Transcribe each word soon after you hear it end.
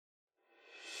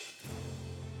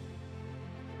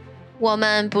我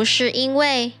们不是因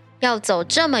为要走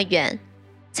这么远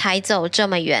才走这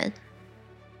么远。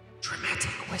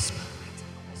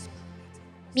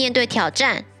面对挑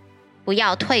战，不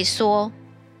要退缩。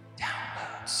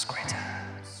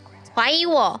怀疑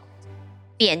我，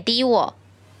贬低我，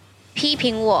批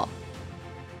评我，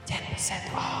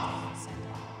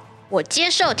我接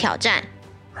受挑战。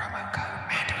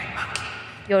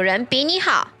有人比你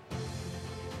好，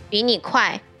比你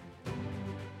快，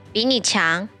比你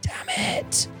强。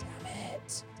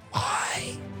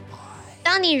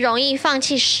当你容易放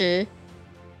弃时，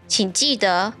请记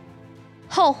得，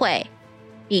后悔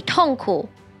比痛苦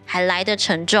还来得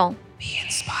沉重。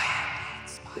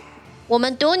我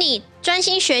们赌你专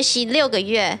心学习6个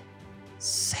月，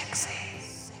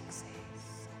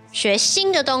学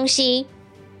新的东西。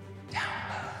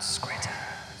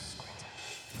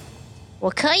我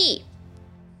可以，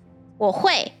我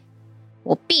会，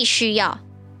我必须要。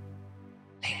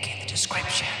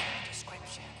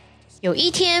有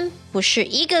一天不是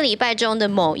1个礼拜中的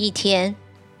某一天。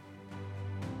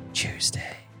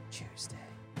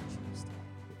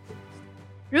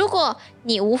如果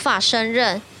你无法胜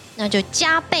任，那就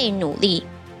加倍努力。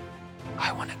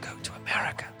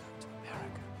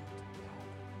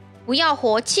不要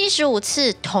活75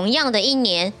次同样的一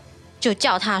年，就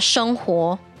叫它生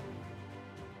活。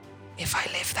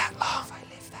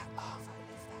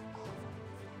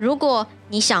如果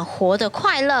你想活得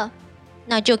快乐，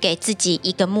那就给自己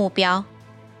一个目标，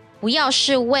不要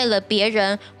是为了别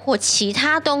人或其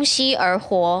他东西而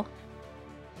活。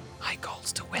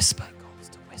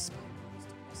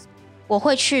我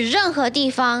会去任何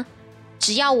地方，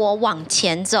只要我往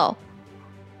前走。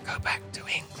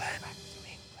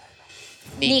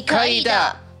你可以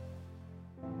的。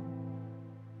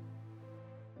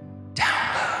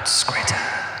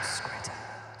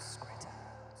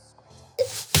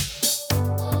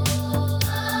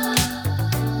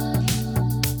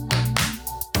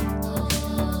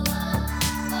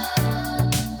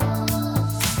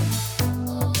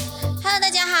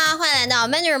来到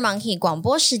Mandarin Monkey 广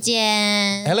播时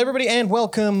间。 Hello everybody and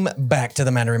welcome back to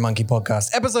the Mandarin Monkey Podcast,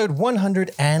 episode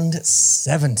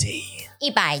 170.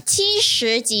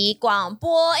 170集广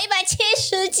播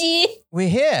，170集。 We're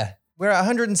here. We're at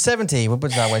 170. 我不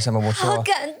知道为什么我说。好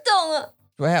感动啊。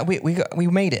We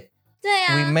made it. 对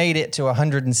啊。 We made it to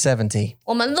 170.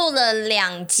 我们录了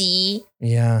2集。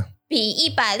 Yeah. 比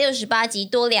168集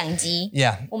多2集。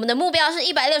 Yeah. 我们的目标是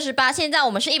168，现在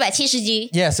我们是170集。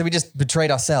 Yeah, so we just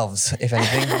betrayed ourselves, if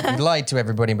anything. We lied to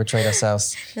everybody and betrayed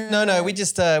ourselves. No, we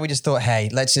just thought, hey,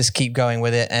 let's just keep going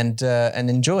with it and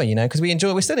enjoy, you know, because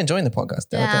we're still enjoying the podcast.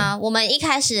 对啊，我们一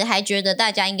开始还觉得大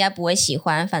家应该不会喜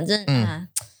欢，反正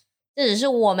这只是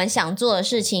我们想做的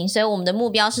事情，所以我们的目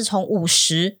标是从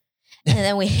50。And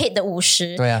then we hit the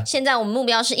 50。 对啊，现在我们目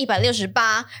标是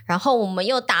168，然后我们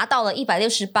又达到了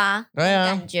168。对啊，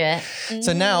感觉。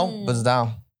So now 不知道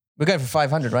we're going for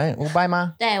 500, right? 500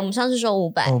吗？对，我们上次说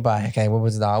500。500, okay, 我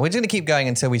不知道。We're just going to keep going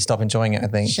until we stop enjoying it, I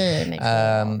think. 是，没错。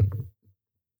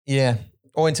Yeah.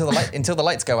 Or until the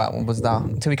lights go out, 我不知道。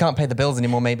Until we can't pay the bills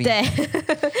anymore, maybe. 对。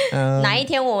哪一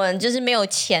天我们就是没有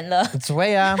钱了，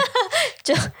对啊，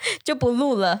就不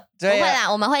录了。不会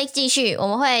啦，我们会继续，我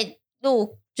们会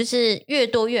录。就是越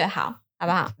多越好，好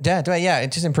不好？ Yeah, it's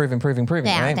just improving,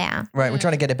 right? 对啊。 Right, we're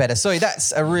trying to get it better. So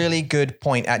that's a really good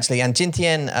point, actually. And 今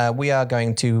天we are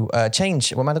going to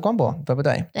change 我们的广播，对不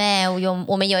对？对，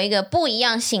我们有一个不一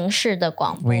样形式的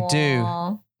广播。 We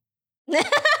do.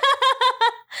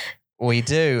 We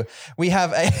do. We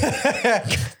have a...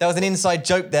 That was an inside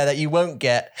joke there that you won't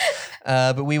get.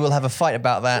 But we will have a fight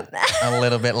about that a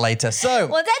little bit later. So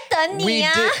我在等你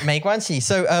啊。 没关系.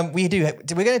 So we do.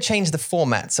 We're going to change the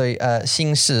format. So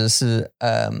形式是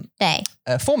对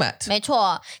format. 没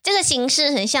错，这个形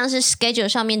式很像是 schedule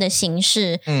上面的形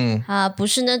式，不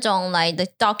是那种来的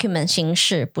document 形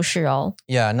式，不是哦。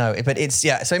 Yeah, no, but it's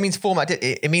So it means format.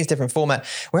 It means different format.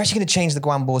 We're actually going to change the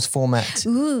Guanbo's format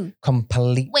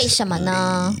completely. 为什么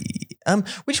呢？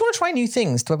 We just want to try new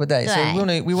things, 对不对? So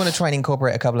we want to try and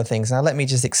incorporate a couple of things. Now let me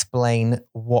just explain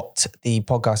what the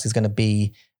podcast is going to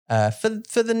be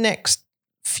for the next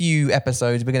few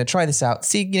episodes. We're going to try this out,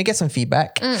 see, get some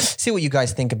feedback, see what you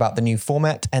guys think about the new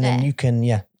format, and then you can,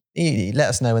 let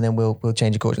us know, and then we'll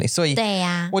change accordingly. 所以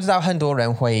我知道很多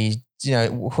人会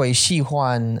喜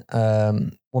欢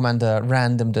我们的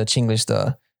random 的 Chinglish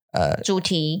的主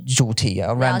题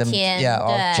random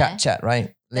or chat,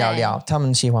 right? 聊聊，他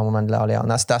们喜欢我们聊聊。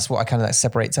That's what I kind of like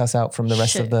separates us out from the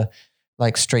rest of the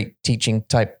like straight teaching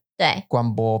type 对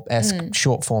Guanbo-esque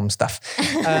short form stuff.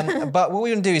 But what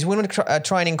we want to do is we want to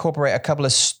try and incorporate a couple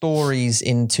of stories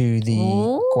into the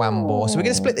Guanbo. So we're going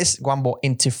to split this Guanbo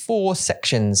into 4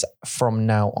 sections from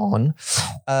now on.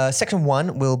 Section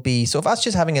 1 will be sort of us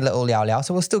just having a little liao liao.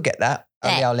 So we'll still get that.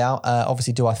 Liao liao.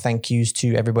 Obviously do our thank yous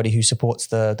to everybody who supports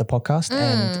the podcast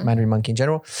and Mandarin Monkey in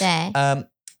general. 对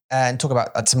And talk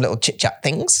about some little chit chat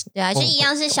things. 对啊，就一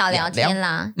样是小聊天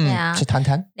啦，对啊，去谈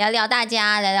谈，聊聊大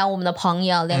家，聊聊我们的朋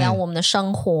友，聊聊我们的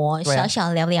生活，小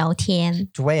小聊聊天。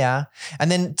对啊。And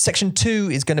then section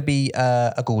 2 is going to be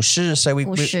a 故事. So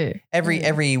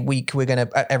every week we're going to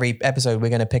every episode we're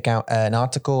going to pick out an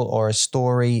article or a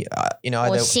story,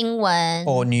 either 新闻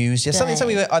or news. Yeah, something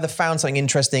we either found something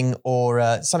interesting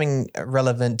or something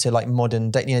relevant to like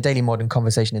modern, daily modern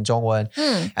conversation in Zhongwen.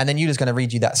 And then Yula's going to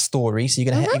read you that story. So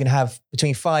you're going to have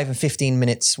between 5 and 15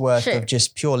 minutes worth of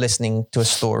just pure listening to a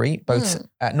story, both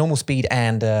at normal speed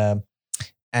and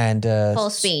full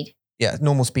speed. Yeah,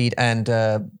 normal speed and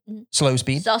slow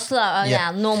speed. So slow,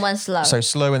 normal and slow. So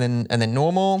slow and then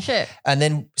normal. Sure. And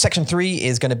then section 3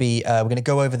 is going to be we're going to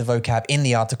go over the vocab in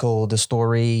the article, the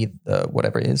story,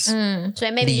 whatever it is. 所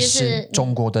以 maybe 就是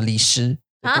中国的历史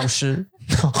故事。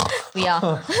不要。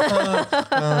Oh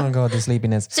God, the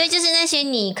sleepiness. 所以就是那些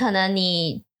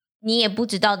你也不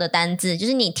知道的单字，就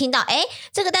是你听到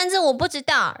这个单字我不知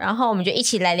道，然后我们就一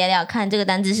起来聊聊看这个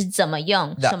单字是怎么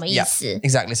用，什么意思。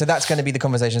Exactly. So that's going to be the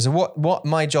conversation. So what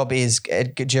my job is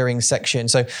during section.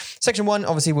 So section 1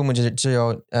 obviously 我们只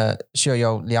有需要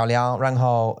有聊聊，然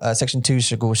后section 2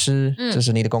是故事，这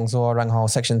是你的工作，然后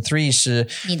section 3是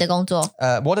你的工作。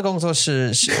我的工作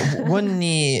是问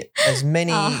你 as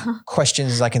many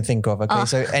questions as I can think of. Okay,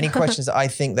 so any questions that I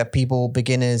think that people,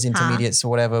 beginners, intermediates, or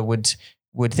whatever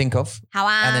would think of. 好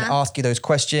啊 And then ask you those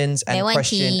questions and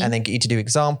question and then get you to do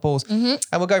examples. And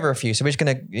we'll go over a few. So we're just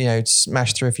going to,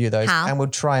 smash through a few of those 好 and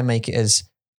we'll try and make it as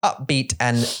upbeat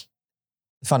and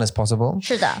fun as possible.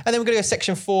 是的 And then we're going to go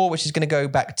section 4, which is going to go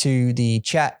back to the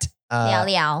chat. 聊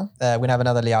聊 We're going to have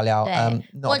another 聊聊. 对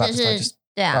Not 或 about 者 the 是 just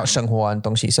对啊 about 生活和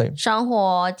东西. So 生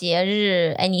活节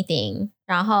日 anything，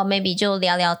 然后 maybe 就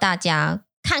聊聊大家，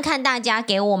看看大家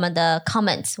给我们的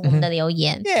comments， 我们的留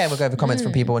言。 yeah, we'll go over comments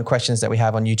from people and questions that we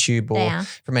have on YouTube or 对啊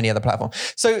from any other platform.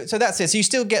 So that's it. So you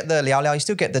still get the liao liao, you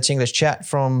still get the Chinglish chat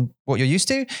from what you're used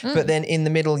to, but then in the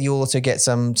middle you also get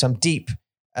some deep,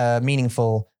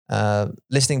 meaningful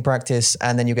listening practice,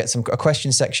 and then you get a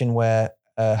question section where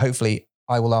hopefully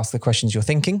I will ask the questions you're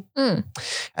thinking,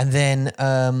 and then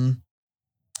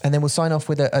we'll sign off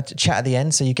with a chat at the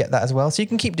end, so you get that as well. So you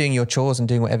can keep doing your chores and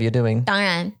doing whatever you're doing. 当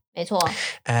然没错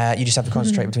You just have to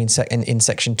concentrate between in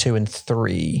section 2 and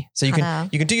 3. So you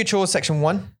can do your chores section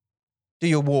 1, do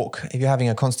your walk if you're having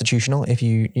a constitutional, if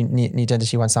you 你真的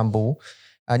喜欢散步，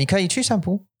你可以去散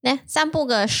步，散步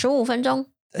个15分钟，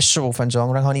 15分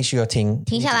钟，然后你需要停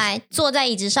下来，坐在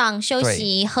椅子上休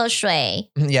息，喝水，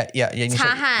 Yeah.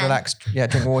 擦汗 Relax. Yeah,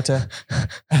 drink water.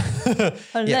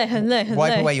 很累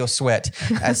Wipe away your sweat.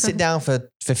 Sit down for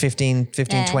 15,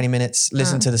 20 minutes.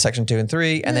 Listen to the section 2 and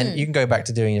 3, and then you can go back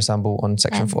to doing your sample on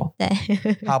section 4. 对，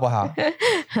好不好？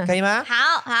可以吗？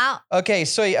好 Okay,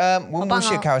 所以我们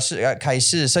需要开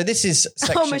始. So this is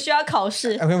我们需要考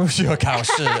试 I mean, we should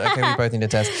Okay, we both need a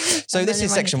test. So this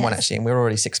is section 1 actually, and we're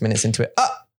already 6 minutes into it.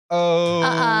我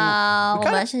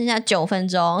们剩下9分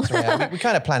钟 we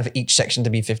kind of plan for each section to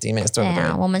be 15 minutes. 对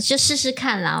啊，我们就试试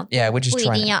看啦 Yeah, we're just 不一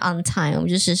trying. 定要 on time， 我们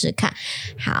就试试看。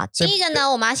好，第一个呢，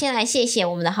我们要先来谢谢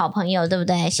我们的好朋友，对不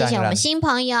对？谢谢我们新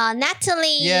朋友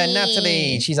Natalie。 Yeah,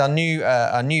 Natalie. She's our new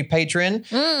patron.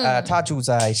 她住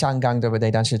在香港，对不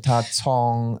对？但是她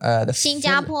从新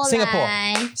加坡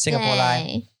来，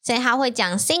所以她会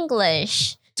讲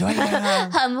Singlish。对啊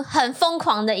很疯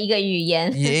狂的一个语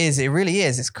言 It is. It really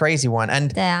is. It's a crazy one.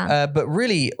 And 对啊 but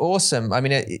really awesome. I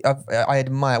mean, I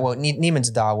admire. Well, 你们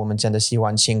知道我们真的喜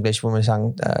欢 Chinglish. 我们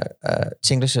想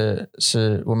Chinglish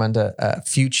是我们的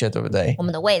future， 对不对？我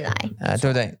们的未来，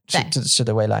对不对？是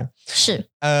的未来。是。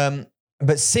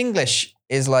But Singlish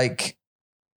is like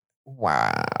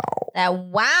wow.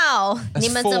 Wow, 你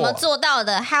们怎么做到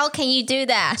的 How can you do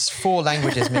that? It's 4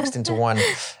 languages mixed into one.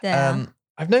 对啊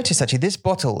I've noticed actually this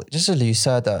bottle 就是绿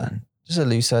色的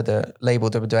label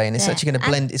对不对 And it's actually going to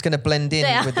blend It's going to blend in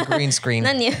with the green screen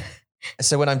那你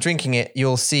So when I'm drinking it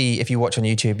you'll see if you watch on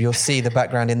YouTube you'll see the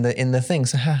background in the thing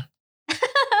so Have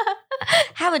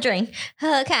a drink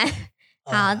喝喝看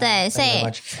好对所以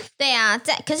对啊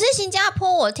可是新加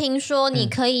坡我听说你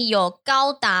可以有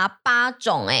高达8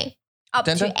种Up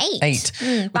to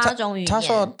 8 8种语言他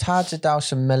说他知道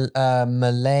是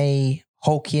Malay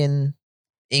Hokkien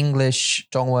English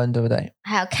中文对不对？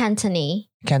还有 Cantonese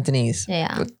 ，Cantonese 对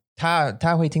啊，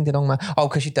他会听得懂吗？哦，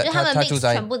可是就他们他 mix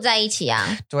全部在一起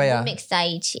啊，对啊 mix 在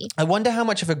一起。I wonder how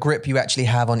much of a grip you actually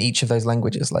have on each of those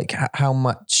languages. Like, how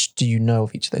much do you know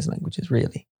of each of those languages,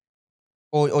 really?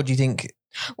 Or do you think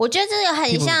我觉得这个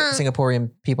很像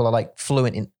Singaporean people are like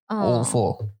fluent in all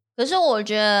four? 可是我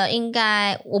觉得应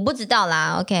该我不知道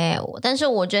啦 ，OK， 但是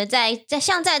我觉得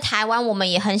像在台湾，我们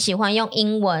也很喜欢用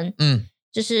英文，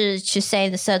就是 to say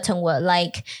the certain word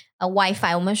like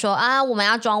WiFi， 我们说啊我们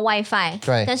要装 WiFi，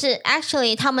 对，但是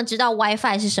actually 他们知道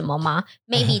WiFi 是什么吗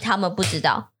 ？Maybe 他们不知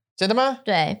道。真的吗？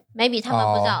对 ，maybe 他们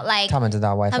不知道、like 他们知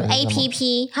道 WiFi， 他们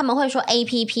APP 他们会说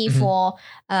APP for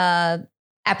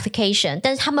application，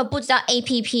 但是他们不知道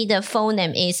APP 的 full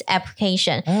name is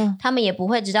application，他们也不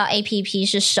会知道 APP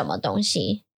是什么东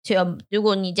西。如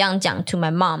果你这样讲 to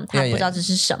my mom， 她不知道这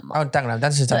是什么。哦，当然，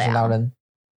但是他是老人。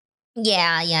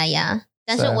Yeah。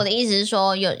但是我的意思是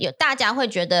说，有大家会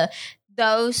觉得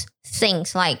those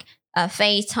things like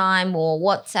FaceTime 或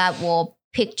WhatsApp 或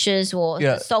Pictures 或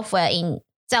software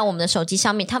在我们的手机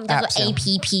上面，他们叫做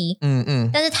APP。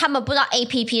但是他们不知道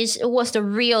APP 是 what's the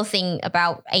real thing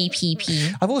about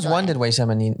APP。I've always wondered 为什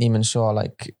么你们说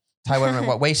like 台湾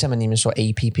人为什么你们说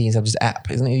APP instead of just app?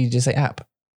 Isn't it you just say app?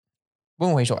 为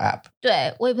什么会说 app？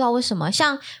 对，我也不知道为什么，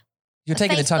像。You're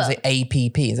taking the time to say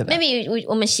APP, isn't it? Maybe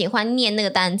我们喜欢念那个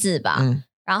单字吧。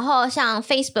然后像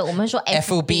Facebook 我们会说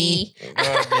FB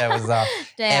yeah, what's that?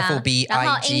 对啊 FB 然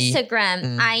后 IG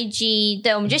Instagram IG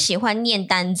对我们就喜欢念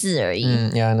单字而已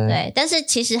yeah, 对但是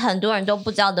其实很多人都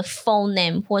不知道的 full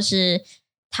name 或是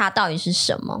它到底是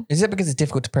什么 Is it because it's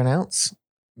difficult to pronounce?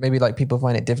 Maybe like people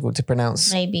find it difficult to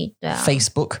pronounce Maybe 对啊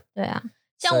Facebook 对啊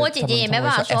像我姐姐也没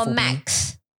办法说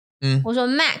Max 我说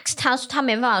Max 她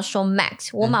没办法说 Max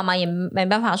我妈妈也没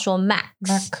办法说 Max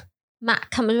Mac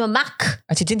他们说 Mac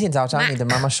而且今天早上你的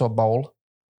妈妈说 bowl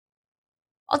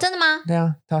哦真的吗对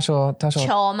啊她说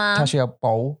球吗她需要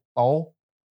bowl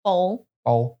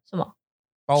什么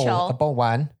bowl bowl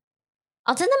玩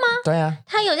哦真的吗对啊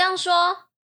她有这样说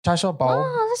她说 bowl Oh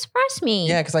that surprised me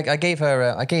Yeah because I gave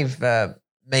her I gave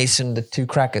Mason the 2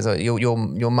 crackers or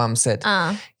your mum said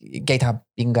给他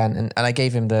饼干 and I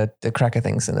gave him the cracker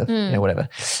things and the you know whatever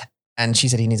and she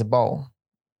said he needs a bowl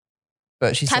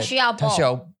but she said 他需要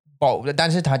bowl 但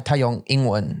是他用英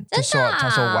文他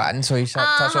说玩所以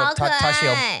他说他需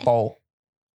要 bowl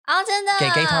真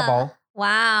的给他 bowl Wow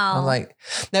I'm like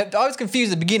now I was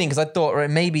confused at the beginning because I thought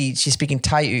maybe she's speaking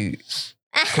Thai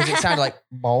because it sounded like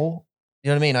bowl You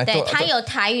know what I mean? 对他有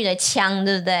台语的腔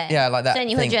对不对 Yeah like that 所以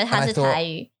你会觉得他是台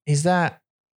语 Is that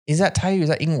Thai? Is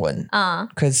that 英文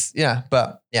Because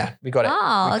but yeah we got it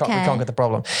we can't get the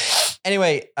problem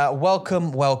Anyway,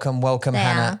 welcome,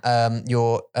 Hannah.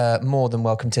 You're more than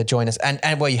welcome to join us, and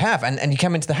well, you have, and you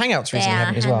came into the Hangouts recently,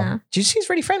 haven't you, as well? She's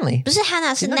really friendly. 不是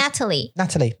Hannah 是 Natalie.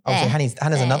 Natalie. Oh, so Hannah's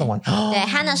another one. 对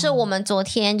 ，Hannah 是我们昨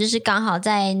天就是刚好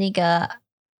在那个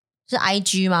是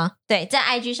IG 吗？对，在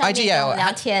IG 上面跟我们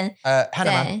聊天。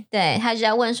Hannah 对，他就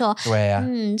在问说，对啊，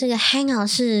这个 Hangout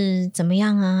是怎么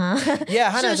样啊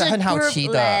 ？Yeah, Hannah 是很好奇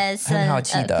的，很好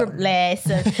奇的。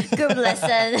Group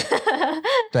lesson.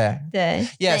 对。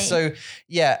Yeah, so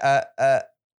yeah,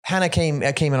 Hannah came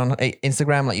in on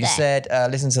Instagram, like you said.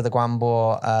 Listen to the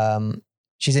Guambo.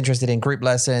 She's interested in group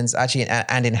lessons, actually,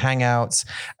 and in Hangouts.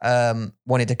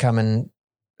 Wanted to come and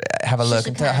have a look.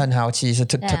 很好奇，是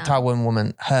他问我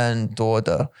们很多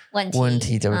的问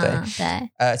题，对不对？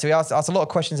对。So we asked a lot of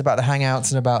questions about the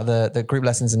Hangouts and about the group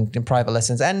lessons and private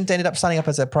lessons, and ended up signing up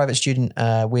as a private student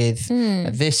with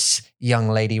this young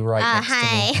lady right next to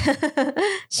me.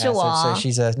 是我。So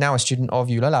she's now a student of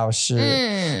语乐老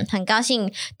师。很高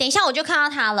兴。等一下我就看到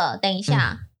她了。等一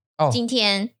下，今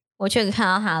天我确实看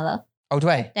到她了。哦，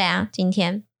对。对啊，今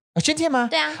天。今天吗？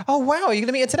对啊。Oh wow, you're going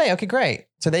to meet her today? Okay, great.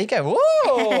 So there you go.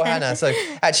 Whoa, Hannah. So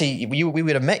actually, we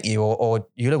would have met you, or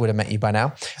Eula would have met you by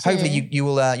now. Hopefully,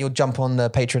 you'll jump on the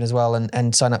Patreon as well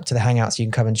and sign up to the Hangouts. So you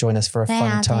can come and join us for a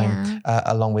fun time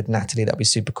along with Natalie. That'd be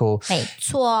super cool. 没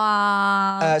错。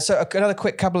So another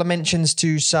quick couple of mentions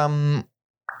to some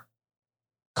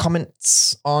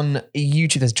comments on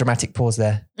YouTube. There's a dramatic pause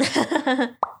there.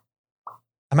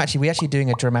 We're actually doing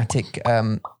a dramatic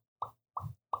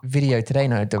video today,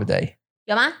 no, the other day.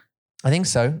 有吗 I think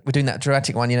so. We're doing that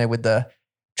dramatic one, with the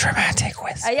dramatic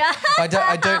whisper. Yeah. I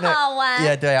don't know.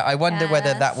 Yeah, I wonder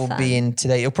whether that will be in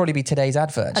today. It'll probably be today's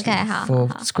advert for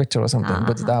Scritter or something.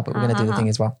 But we're going to do the thing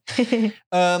as well.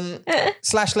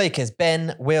 Slash Lakers,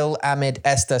 Ben, Will, Ahmed,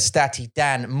 Esther, Stati,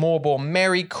 Dan, Morbor.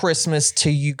 Merry Christmas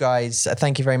to you guys.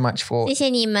 Thank you very much for. 谢谢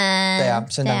你们。对啊，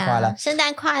圣诞快乐。圣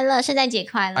诞快乐，圣诞节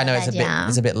快乐。I know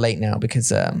it's a bit late now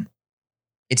because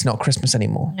it's not Christmas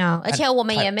anymore. No, 而且我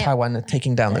们也没有 Taiwan are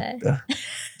taking down the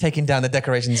taking down the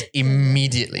decorations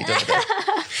immediately. 对不对？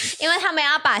因为他们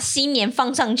要把新年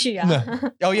放上去啊。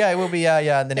Oh yeah, it will be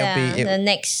yeah. And then it'll be the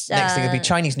next thing will be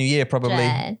Chinese New Year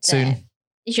probably soon.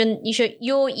 You should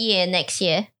your year next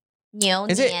year. 牛年.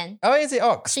 Is it? Oh, is it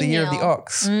ox? The year of the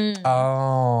ox.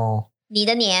 Oh. 你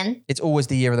的年. It's always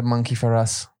the year of the monkey for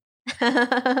us.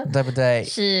 对不对？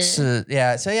是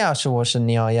yeah. So yeah, 是我是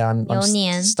牛 yeah. I'm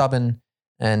stubborn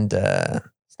and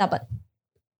stubborn.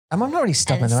 I'm not really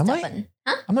stubborn, am I?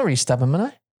 Huh? I'm not really stubborn, am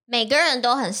I? 每个人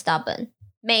都很 stubborn.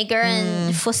 每个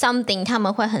人 for something 他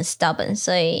们会很 stubborn.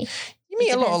 所以 you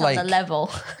mean a lot of like the level.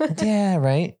 Yeah,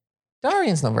 right.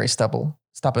 Darian's not very stubborn.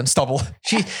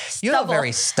 You're not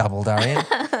very stubborn, Darian.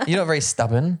 You're not very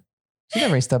stubborn. She's not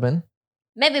very stubborn.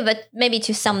 Maybe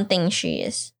to something she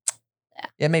is.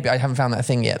 Yeah, maybe I haven't found that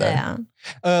thing yet though. Yeah.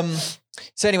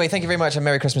 So anyway, thank you very much and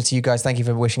Merry Christmas to you guys. Thank you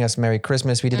for wishing us Merry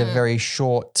Christmas. We did a very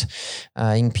short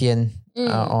影片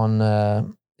on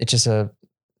it's just a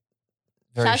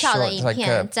very short, 的影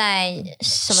片在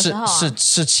什么时候啊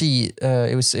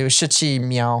？it was 17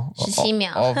秒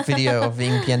of video of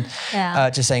影片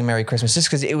just saying Merry Christmas just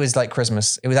because it was like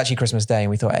Christmas. It was actually Christmas Day and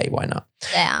we thought, hey, why not?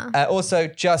 Yeah. Also,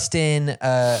 Justin,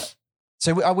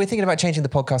 so we're thinking about changing the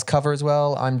podcast cover as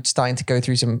well. I'm starting to go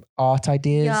through some art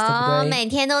ideas. 有，每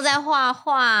天都在画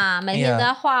画，每天都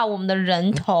在画我们的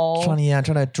人头。Trying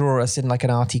to draw us in like an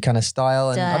arty kind of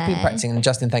style. And I've been practicing. And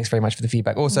Justin, thanks very much for the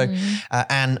feedback. Also,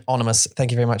 Anonymous,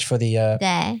 thank you very much for the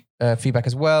feedback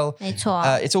as well. 没错。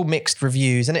It's all mixed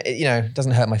reviews and it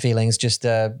doesn't hurt my feelings. Just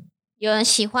有人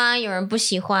喜欢，有人不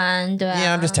喜欢，对啊。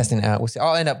Yeah, I'm just testing it out. We'll see.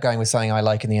 I'll end up going with something I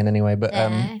like in the end anyway. But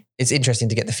it's interesting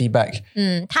to get the feedback.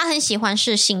 他很喜欢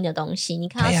试新的东西。你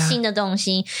看到新的东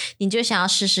西，你就想要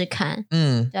试试看。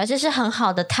对啊，这是很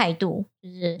好的态度，就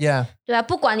是对啊，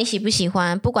不管你喜不喜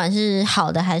欢，不管是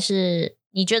好的还是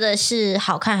你觉得是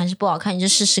好看还是不好看，你就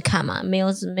试试看嘛，没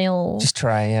有。Just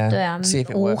try, yeah. 对啊， see if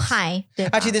it works. 无害。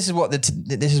Actually, this is what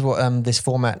this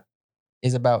format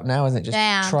is about now, isn't it? Just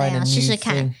trying a new 试试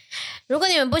看。 thing. 如果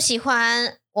你们不喜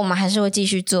欢，我们还是会继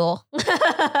续做。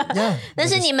但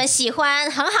是你们喜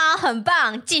欢，很好，很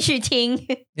棒，继续听。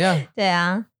Yeah. 对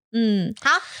啊，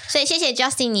好，所以谢谢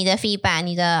Justin 你的 feedback，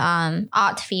 你的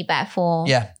art feedback for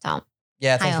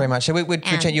Yeah, thanks very much. So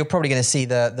you're probably going to see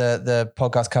the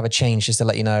podcast cover change just to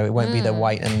let you know. It won't be the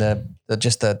white and the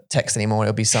just the text anymore.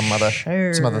 It'll be some other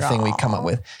thing we come up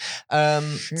with.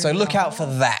 So look out for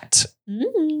that.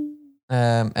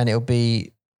 And it'll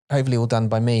be hopefully all done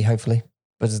by me, hopefully.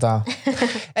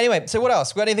 Anyway, so what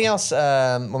else? Got anything else?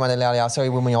 我们来聊聊 Sorry,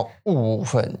 我们有5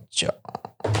分钟。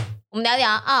我们聊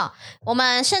聊我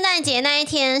们圣诞节那一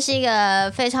天是一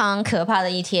个非常可怕的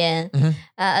一天。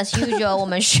As usual, 我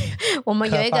们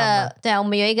有一个我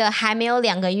们有一个还没有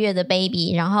2个月的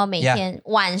baby， 然后每天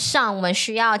晚上我们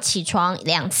需要起床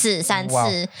2次、3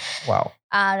次。Wow.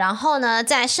 然后呢，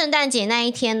在圣诞节那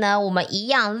一天呢，我们一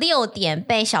样6点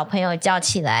被小朋友叫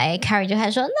起来 ，Carrie 就开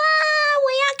始说：“那我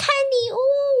要看礼物，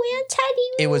我要拆礼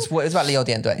物。” It was about 6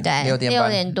点，对，6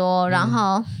点多，然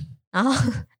后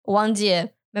我忘记了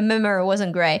 ，my memory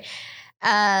wasn't great。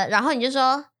然后你就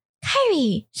说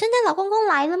 ，Carrie， 圣诞老公公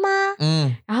来了吗？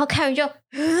然后 Carrie 就，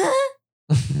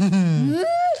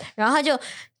然后他就。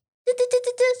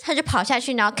他就跑下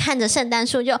去，然后看着圣诞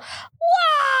树就哇，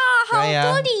好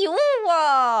多礼物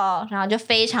哦，然后就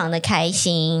非常的开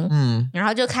心，然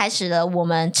后就开始了我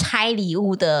们拆礼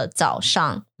物的早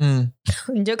上，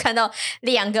你就看到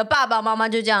2个爸爸妈妈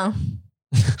就这样，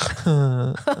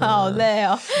好累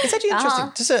哦。It's actually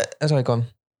interesting. 就是 sorry, go on.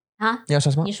 你要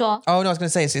说什么？你说。Oh no, I was going to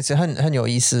say it's 很有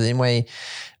意思，因为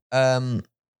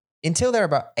until they're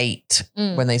about 8,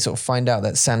 when they sort of find out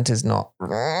that Santa's not.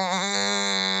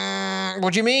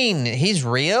 What do you mean? He's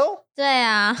real? 对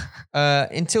啊。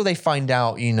Until they find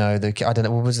out, I don't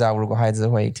know. 我不知道如果孩子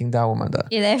会听到我们的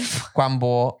广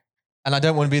播 and I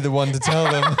don't want to be the one to tell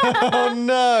them. Oh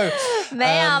no.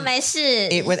 没有，没事。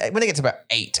When they get to about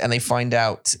 8 and they find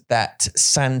out that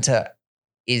Santa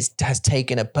has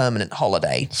taken a permanent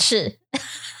holiday. 是。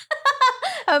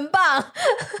很棒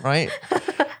Right?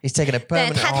 He's taken a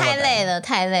permanent holiday.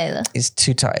 太累了 He's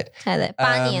too tired. 太累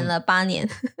，8年了，8年，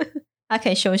他可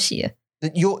以休息了。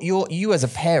You as a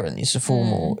parent, 你是父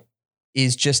母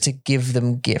is just to give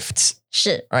them gifts.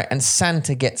 是 right, and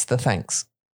Santa gets the thanks.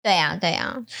 对啊。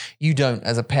You don't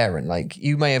as a parent. Like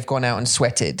you may have gone out and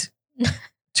sweated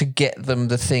to get them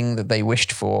the thing that they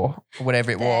wished for,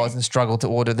 whatever it was, and struggled to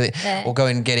order it, or go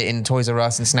and get it in Toys R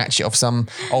Us and snatch it off some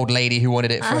old lady who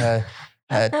wanted it for her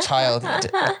child,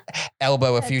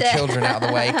 elbow a few children out of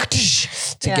the way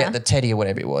to get the teddy or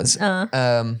whatever it was.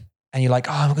 and you're like,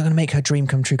 oh, I'm going to make her dream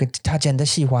come true. 她真的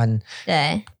喜欢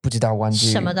对不知道玩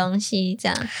具什么东西这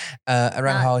样。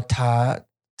然后她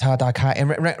打开，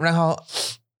然后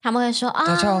他们会说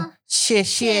他说谢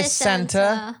谢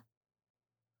Santa，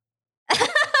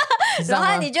 然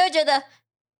后你就会觉得，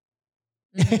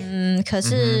可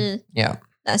是，yeah，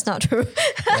 that's not true，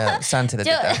 Santa 的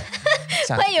就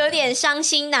会有点伤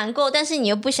心难过，但是你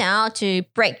又不想要 to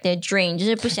break the dream， 就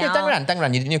是不想要。当然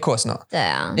of course not。对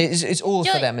啊 ，it's all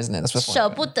for them, isn't it? That's what 舍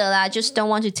不得啦，就是 don't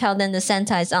want to tell them the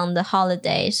Santa is on the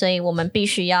holiday， 所以我们必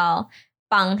须要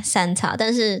帮 Santa，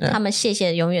 但是他们谢谢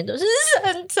的永远都是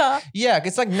Santa。Yeah,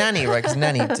 it's like nanny, right? Because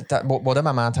nanny， 我的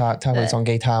妈妈她会送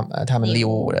给他们礼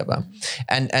物 whatever，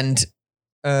 and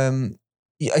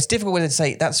it's difficult whether to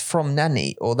say that's from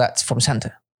nanny or that's from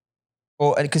Santa,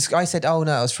 or because I said, oh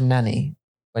no, it was from nanny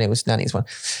when it was nanny's one,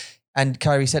 and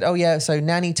Kyrie said, oh yeah, so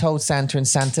nanny told Santa and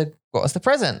Santa got us the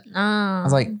present. I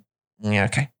was like, yeah,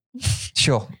 okay,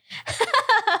 sure,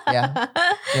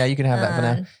 yeah, you can have that for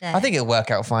now. I think it'll work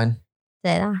out fine.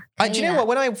 对啦， do you know what?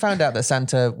 When I found out that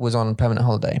Santa was on permanent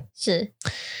holiday, 是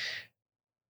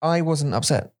I wasn't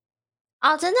upset.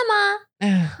 哦，真的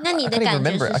吗？那你的感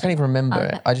觉是 I can't even remember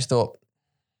it. I just thought,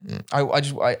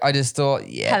 I just thought,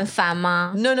 yeah. 很烦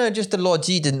吗？ No, just the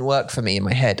logic didn't work for me in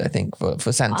my head, I think,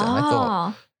 for Santa. I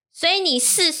thought, 所以你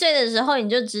4岁的时候你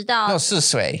就知道 no, 4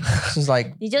岁. It was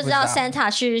like 你就知道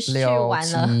Santa 去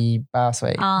玩了。6、7、8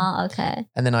岁。OK.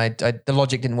 And then the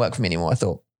logic didn't work for me anymore. I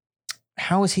thought,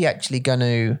 how is he actually going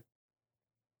to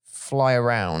fly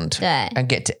around 对 and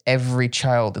get to every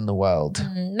child in the world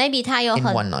 ，maybe 他有 in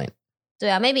很 one night? 对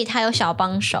啊 ，maybe 他有小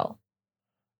帮手。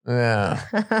Yeah,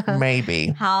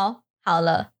 maybe. 好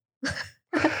了。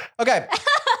Okay.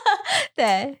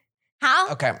 对，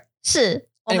好 Okay. 是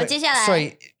我们 Anyway, 接下来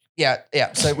sorry.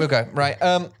 Yeah. So we'll go. Right.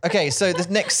 Okay. So the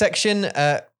next section,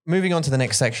 moving on to the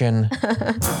next section.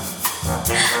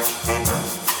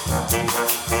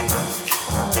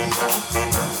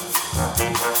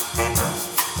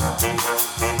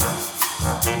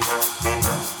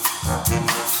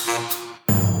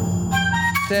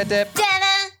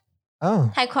 Oh.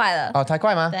 太快了。 太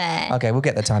快吗？对 Okay, we'll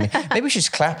get the timing. Maybe we should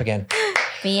just clap again.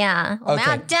 不要，我们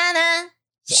要 Okay. 哒呢，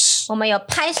我们有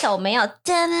拍手，没有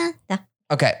哒呢。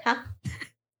 Okay. 好，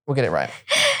 We'll get it right.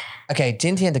 Okay,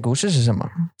 今天的故事是什么？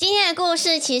今天的故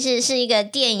事其实是一个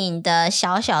电影的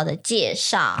小小的介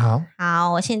绍。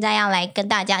好，我现在要来跟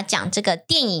大家讲这个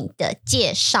电影的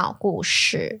介绍故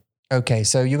事。 Okay,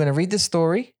 so you're going to read the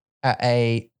story at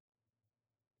a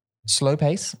slow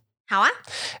pace. 好啊，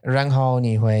然后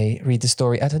你会 read the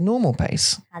story at a normal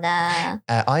pace. 好的。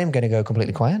I am going to go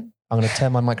completely quiet. I'm going to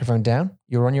turn my microphone down.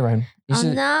 You're on your own. Oh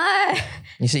no！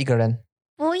 你是一个人。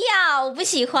不要，我不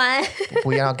喜欢。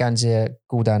不要感觉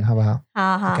孤单，好不好？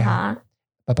好好 Okay. 好。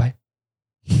Bye bye.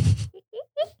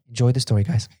 Enjoy the story,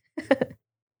 guys.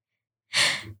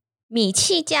 米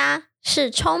契家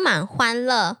是充满欢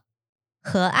乐、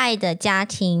和蔼的家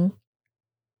庭，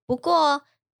不过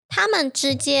他们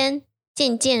之间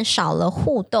渐渐少了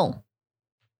互动。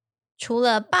除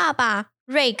了爸爸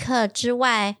瑞克之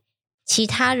外，其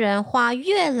他人花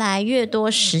越来越多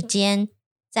时间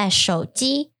在手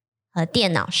机和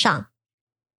电脑上。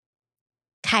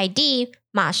凯蒂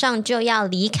马上就要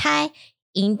离开，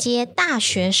迎接大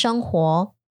学生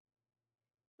活。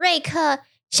瑞克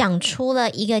想出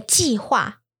了一个计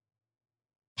划，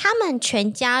他们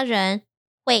全家人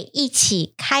会一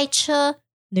起开车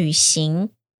旅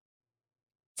行，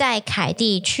载凯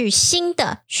蒂去新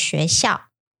的学校。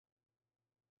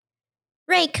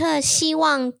瑞克希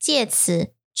望借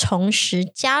此重拾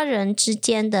家人之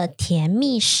间的甜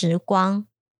蜜时光，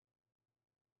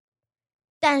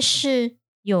但是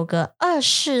有个恶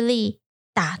势力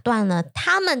打断了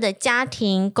他们的家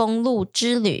庭公路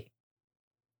之旅。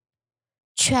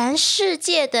全世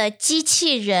界的机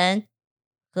器人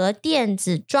和电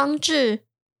子装置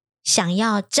想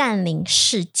要占领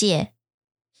世界。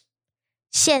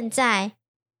现在，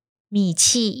米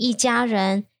奇一家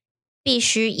人必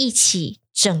须一起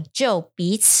拯救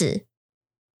彼此，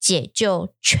解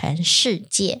救全世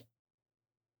界。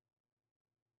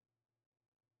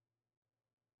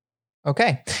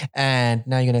 Okay, and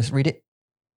now you're going to read it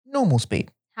normal speed.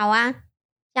 好啊，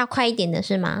要快一点的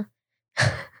是吗？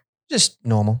 Just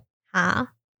normal. 好。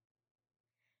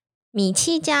米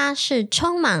奇家是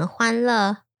充满欢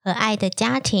乐和爱的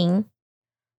家庭，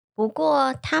不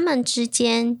过他们之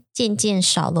间渐渐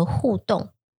少了互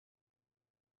动。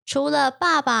除了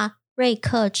爸爸瑞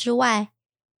克之外，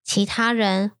其他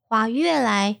人花越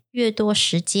来越多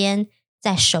时间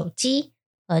在手机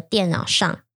和电脑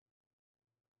上。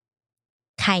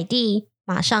凯蒂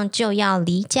马上就要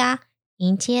离家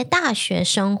迎接大学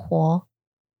生活。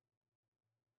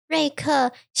瑞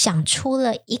克想出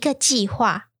了一个计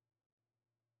划，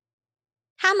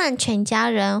他们全家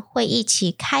人会一起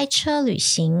开车旅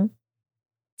行，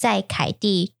载凯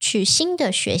蒂去新的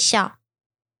学校。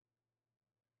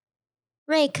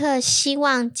瑞克希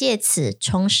望借此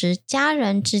重拾家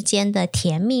人之间的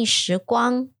甜蜜时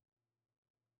光，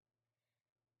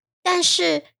但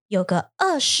是有个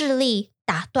恶势力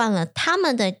打断了他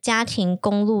们的家庭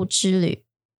公路之旅。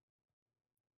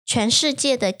全世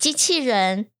界的机器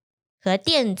人和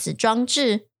电子装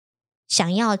置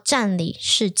想要占领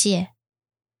世界。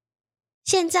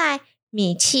现在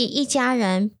米奇一家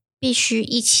人必须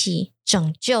一起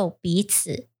拯救彼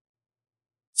此，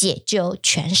解救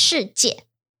全世界。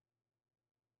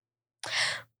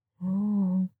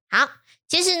好，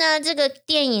其实呢，这个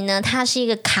电影呢，它是一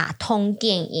个卡通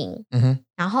电影，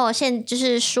然后现在就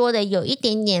是说的有一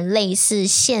点点类似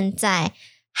现在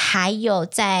还有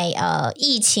在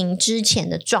疫情之前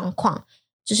的状况，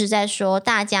就是在说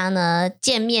大家呢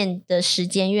见面的时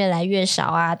间越来越少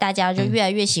啊，大家就越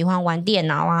来越喜欢玩电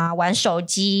脑啊，玩手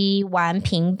机，玩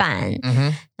平板，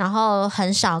然后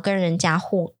很少跟人家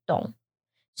互动。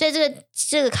所以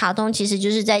这个卡通其实就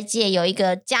是在借有一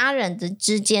个家人的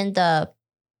之间的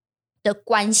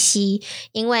关系，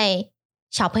因为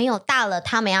小朋友大了，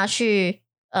他们要去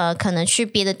可能去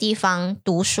别的地方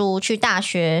读书，去大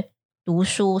学读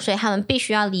书，所以他们必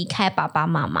须要离开爸爸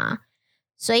妈妈。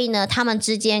所以呢，他们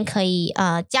之间可以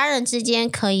家人之间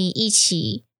可以一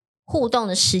起互动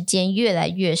的时间越来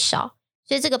越少。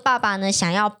所以这个爸爸呢，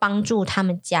想要帮助他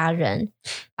们家人，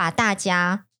把大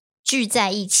家聚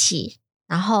在一起。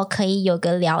然后可以有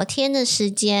个聊天的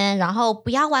时间，然后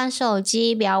不要玩手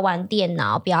机，不要玩电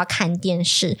脑，不要看电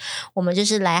视，我们就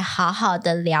是来好好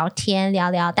的聊天，聊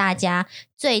聊大家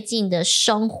最近的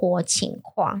生活情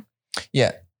况。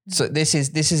Yeah, so this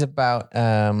is about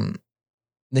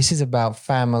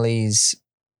families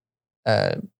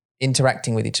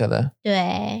interacting with each other.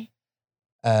 对。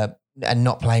And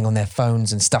not playing on their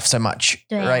phones and stuff so much,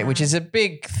 right? Which is a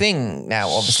big thing now,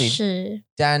 obviously. 是。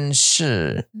但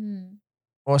是，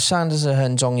我想这是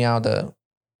很重要的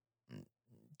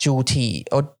主题，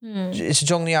是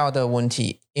重要的问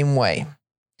题，因为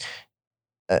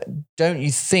don't you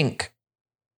think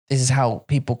this is how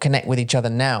people connect with each other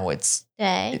now? It's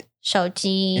对，手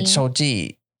机 It's 手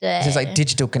机，对 It's like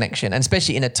digital connection, and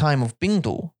especially in a time of 病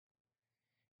毒。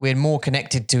We're more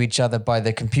connected to each other by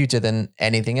the computer than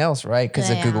anything else, right? Because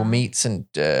of Google Meets and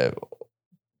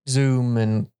Zoom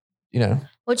and, you know,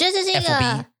 我觉得这是一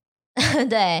个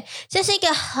对，这是一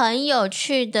个很有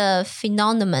趣的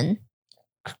phenomenon.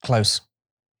 Close.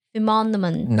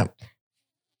 Phenomenon. No.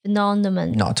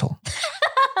 Phenomenon. Not at all.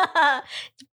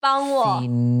 帮我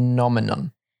Phenomenon.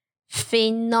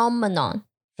 Phenomenon.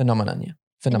 Phenomenon, yeah.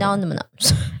 Phenomenon.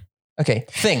 Okay,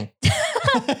 thing.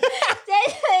 这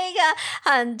是一个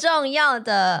很重要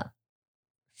的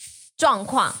状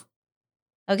况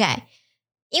OK，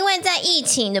 因为在疫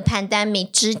情的 pandemic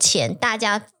之前，大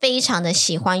家非常的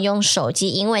喜欢用手机，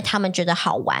因为他们觉得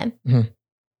好玩，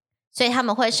所以他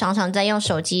们会常常在用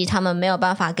手机，他们没有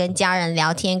办法跟家人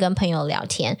聊天，跟朋友聊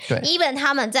天。对 ，even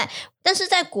他们但是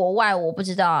在国外我不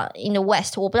知道 in the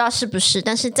West 我不知道是不是，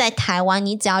但是在台湾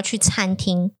你只要去餐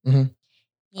厅，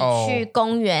你去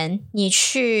公园，你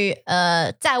去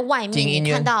在外面你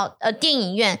看到电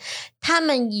影院，他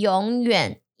们永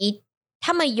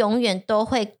远都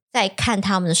会在看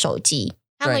他们的手机，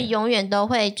他们永远都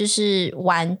会就是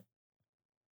玩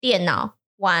电脑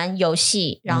玩游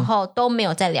戏，然后都没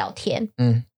有在聊天。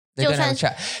就算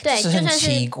是对，就算是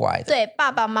奇怪的，对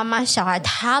爸爸妈妈小孩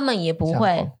他们也不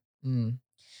会。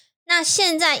那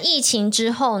现在疫情之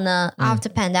后呢，after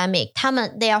pandemic 他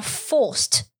们 they are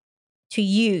forced to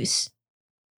use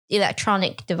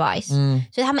electronic device，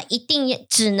所以他们一定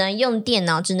只能用电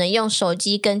脑，只能用手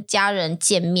机跟家人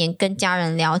见面，跟家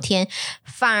人聊天，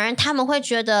反而他们会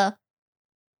觉得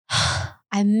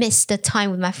I miss the time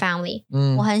with my family，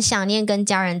我很想念跟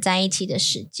家人在一起的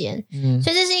时间，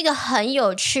所以这是一个很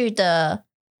有趣的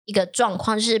一个状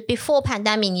况，就是 before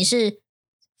pandemic 你是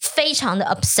非常的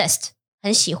obsessed，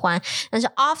 很喜欢，但是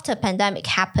after pandemic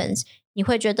happens你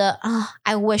会觉得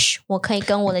I wish 我可以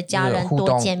跟我的家人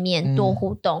多见面，多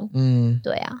互动。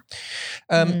对啊。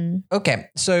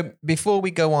Okay, so before we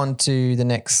go on to the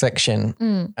next section,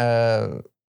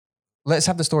 let's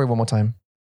have the story one more time.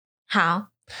 好。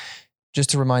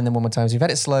Just to remind them one more time. So we've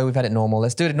had it slow, we've had it normal.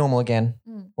 Let's do it normal again.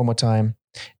 One more time.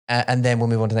 And then we'll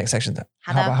move on to the next section.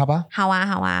 好的。好吧。好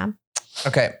啊。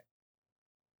Okay.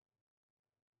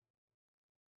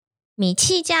 米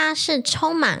奇家是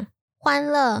充满欢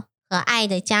乐和爱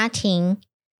的家庭，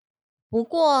不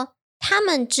过他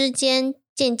们之间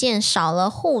渐渐少了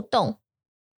互动。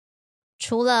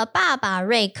除了爸爸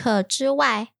瑞克之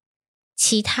外，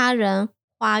其他人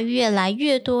花越来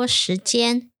越多时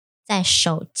间在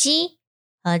手机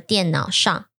和电脑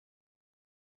上。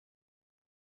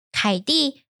凯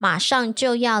蒂马上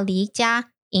就要离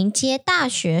家迎接大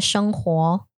学生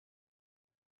活。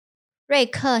瑞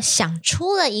克想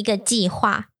出了一个计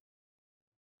划，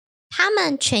他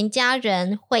们全家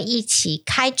人会一起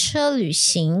开车旅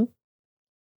行，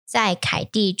载凯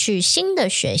蒂去新的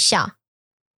学校。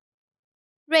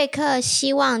瑞克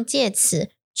希望借此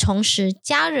重拾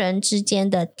家人之间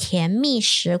的甜蜜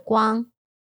时光，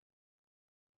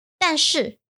但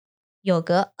是有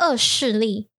个恶势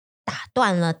力打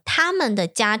断了他们的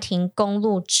家庭公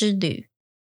路之旅。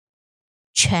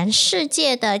全世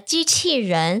界的机器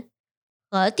人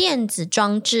和电子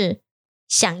装置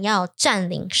想要占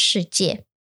领世界。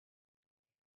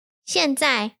现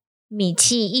在，米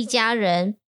奇一家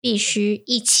人必须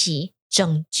一起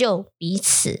拯救彼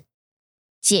此，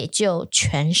解救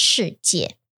全世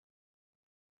界。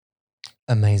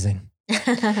Amazing.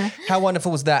 How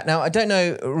wonderful was that? Now, I don't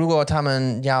know 如果他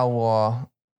们要我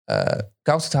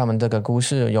告诉他们这个故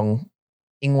事用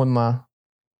英文吗？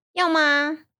要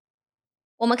吗？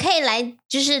我们可以来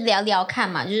就是聊聊看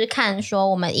嘛，就是看说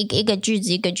我们一个句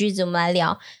子一个句子我们来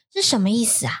聊是什么意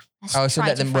思啊。Oh, so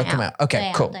let them work them out.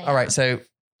 Okay, cool. All right, so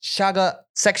下个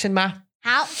section 吗？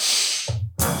好。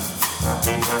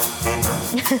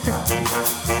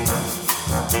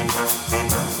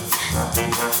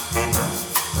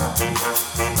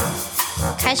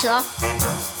开始咯。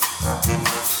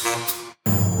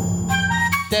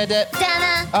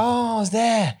Oh, it's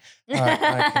there.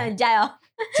 Right, 加油。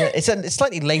So it's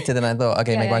slightly later than I thought.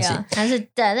 Okay, 没关系。它是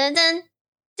噔噔噔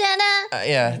噔噔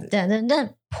 ，Yeah， 噔噔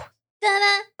噔噔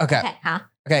噔。Okay， 好。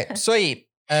Okay， 所以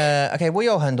okay， 我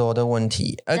有很多的问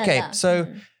题。Okay， so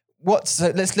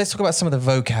let's talk about some of the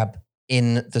vocab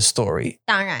in the story.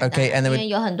 当然 ，Okay， and then 因为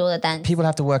有很多的单词 people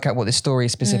have to work out what this story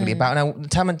is specifically about. Now，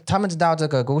 他们知道这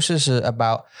个故事是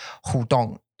about 互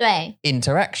动，对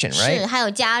 ，interaction， right？ 是，还有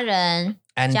家人。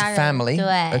And family.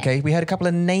 对 Okay, we had a couple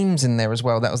of names in there as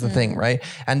well. That was the thing, right?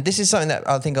 And this is something that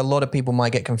I think a lot of people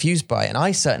might get confused by, and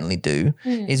I certainly do,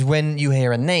 is when you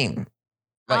hear a name.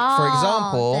 Like, for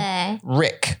example, 对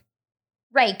Rick.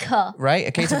 瑞克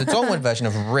Right? Okay, so the Dongwon version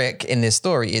of Rick in this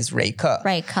story is Reika.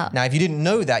 瑞克 Now, if you didn't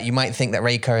know that, you might think that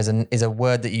Reika is a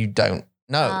word that you don't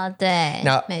know. 对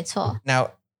Now- 没错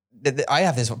Now, I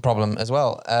have this problem as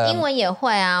well. 英文也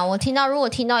会啊，我如果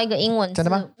听到一个英文字，真的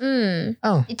吗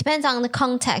？It depends on the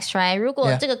context, right? 如果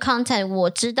Yeah. 这个 context 我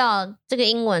知道这个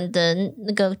英文的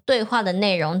那个对话的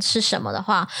内容是什么的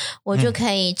话，我就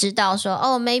可以知道说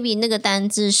，maybe 那个单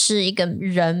字是一个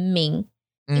人名，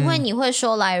因为你会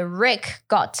说来 Rick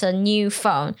got a new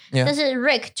phone， 但是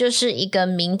Rick 就是一个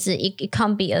名字 ，it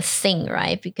can't be a thing,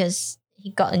 right? Because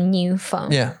he got a new phone.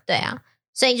 Yeah. 对啊，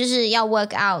所以就是要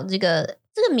work out 这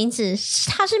个名字，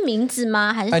它是名字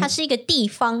吗？还是它是一个地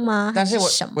方吗？但是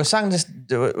我上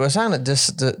的就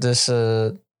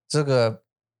是这个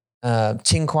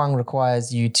情况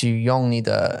requires you to 用你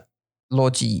的逻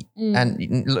辑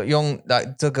and 用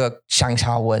这个想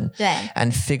象文对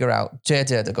and figure out 解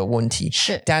决这个问题。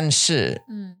是，但是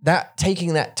that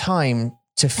taking that time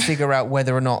to figure out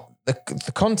whether or not the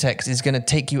context is going to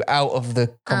take you out of the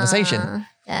conversation.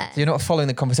 So you're not following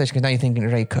the conversation because now you're thinking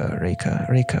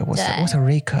Reika. What's a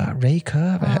Reika?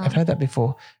 I've heard that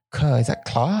before. Is that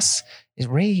class? Is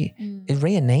Ray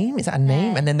a name? Is that a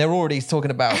name? And then they're already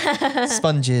talking about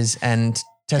sponges and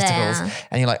testicles.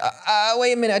 And you're like,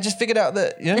 wait a minute, I just figured out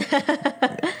that, you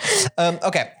know?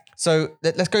 Okay. So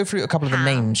let's go through a couple of the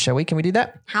names, shall we? Can we do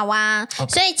that? 好啊。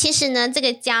所以其实呢，这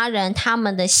个家人他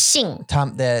们的姓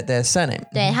their surname.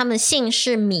 对，他们的姓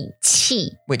是米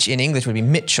契 Which in English would be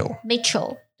Mitchell.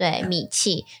 Mitchell， 对，米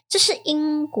契，这是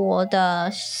英国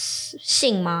的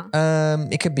姓吗？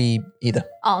 It could be either.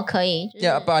 可以。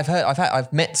Yeah, but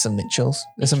I've met some Mitchells.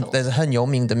 There's a 很有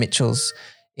名的 Mitchells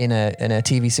in a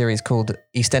TV series called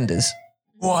EastEnders.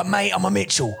 What, mate? I'm a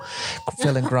Mitchell.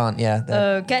 Phil and Grant, yeah.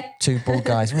 Okay. Two bald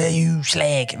guys. Where you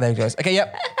slag? Those guys. Okay,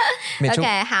 yep. Mitchell.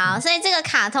 OK， 好，所以这个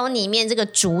卡通里面这个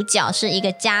主角是一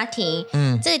个家庭，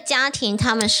这个家庭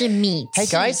他们是米契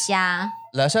家。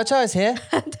垃圾车 is here.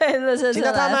 对，垃圾车。听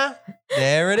到它吗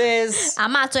？There it is. 阿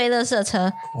嬷追垃圾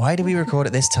车。Why do we record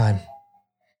at this time?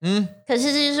 可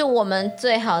是这就是我们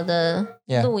最好的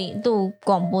录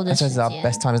广播的时间。That's our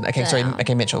best time, isn't it? Okay, sorry.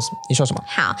 Okay, Mitchell, 你说什么？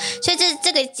好，所以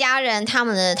这个家人他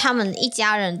们一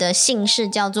家人的姓氏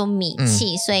叫做米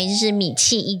契，所以就是米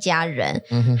契一家人。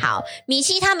好，米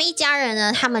契他们一家人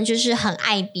呢，他们就是很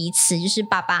爱彼此，就是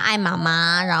爸爸爱妈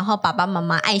妈，然后爸爸妈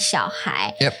妈爱小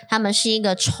孩。他们是一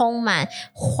个充满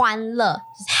欢乐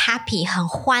 ，happy 很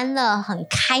欢乐、很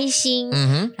开心，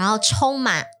然后充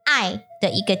满爱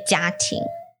的一个家庭。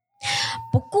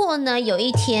不过呢，有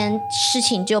一天事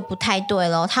情就不太对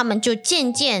了，他们就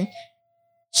渐渐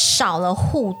少了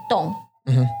互动。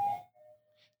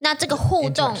那这个互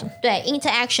动，对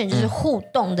interaction 就是互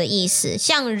动的意思，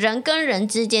像人跟人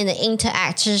之间的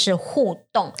interact 就是互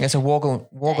动。也是我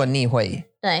跟你会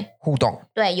对互动，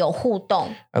对有互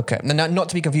动。Okay, now not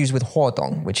to be confused with 活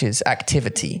动 which is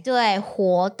activity. 对，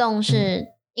活动是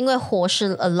因为活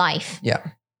是 alive。Yeah.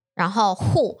 然后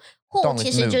互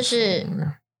其实就是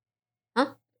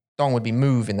动 would be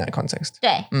move in that context.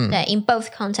 对对 ，in both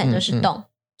context 都是动，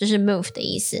就是 move 的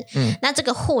意思。那这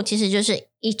个互其实就是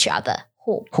each other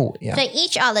互，所以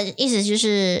each other 的意思就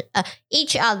是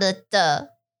each other 的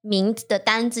名字的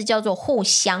单字叫做互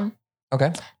相。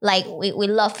Okay. Like we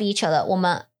love each other. 我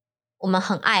们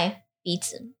很爱彼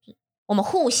此，我们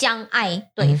互相爱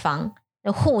对方。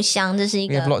互相这是一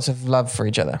个 We have lots of love for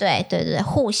each other. 对对对，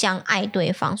互相爱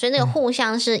对方，所以那个互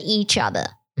相是 each other。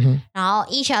然后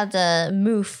each other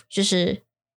move 就是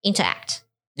interact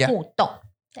互动。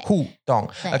互动。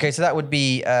Okay, so that would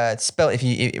be spell if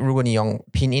you 如果你用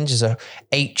拼音就是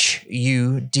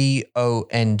HUDONG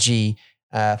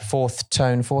fourth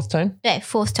tone 对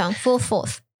fourth tone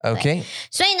fourth OK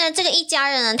所以呢这个一家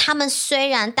人呢他们虽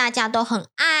然大家都很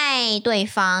爱对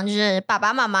方，就是爸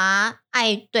爸妈妈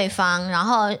爱对方，然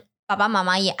后爸爸妈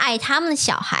妈也爱他们的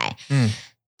小孩，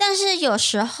但是有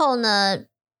时候呢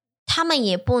他们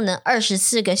也不能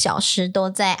24个小时都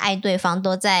在爱对方，不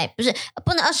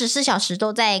能24小时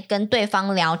都在跟对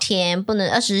方聊天，不能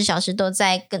24小时都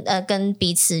在跟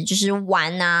彼此就是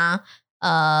玩啊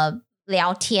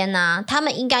聊天啊，他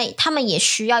们也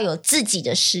需要有自己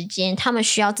的时间，他们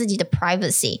需要自己的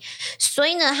privacy， 所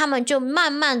以呢他们就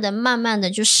慢慢的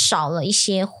就少了一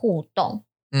些互动，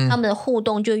他们的互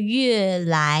动就越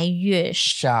来越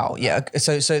少。Yeah,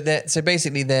 so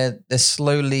basically they're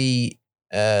slowly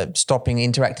stopping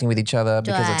interacting with each other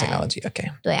because of technology. Okay.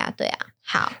 对啊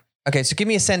好 Okay, so give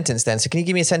me a sentence then. So can you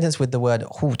give me a sentence with the word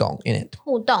互动 in it?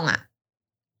 互动啊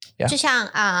Yeah. 就像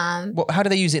how do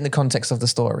they use it in the context of the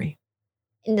story?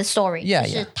 In the story, yeah,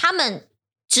 就是他们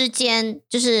之间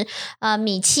就是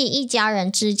米契一家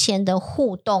人之间的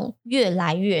互动越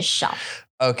来越少。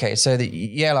Okay, so the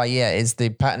is the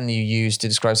pattern you use to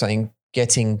describe something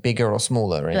getting bigger or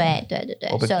smaller, right? 对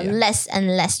So less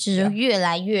and less 就是越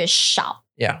来越少。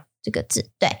Yeah. 这个字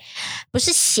对，不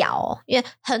是小哦，因为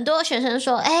很多学生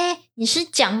说，你是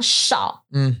讲少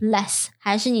less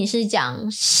还是你是讲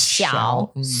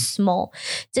小 small？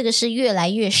 这个是越来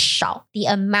越少 ，the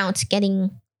amount getting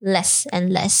less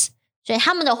and less， 所以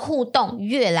他们的互动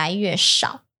越来越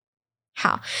少。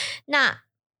好，那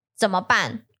怎么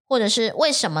办？或者是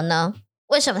为什么呢？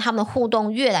为什么他们的互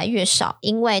动越来越少？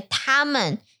因为他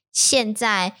们现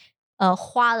在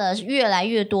花了越来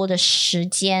越多的时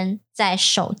间在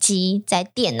手机、在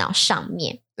电脑上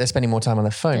面。They're spending more time on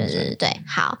the phone. 对，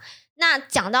好。那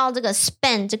讲到这个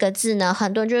spend 这个字呢，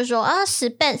很多人就是说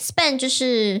spend 就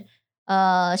是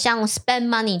像 spend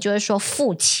money 就会说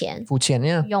付钱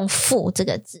，yeah. 用付这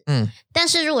个字。但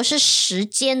是如果是时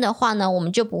间的话呢，我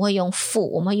们就不会用付，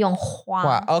我们会用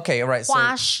花。Okay, right.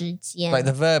 花时间。Like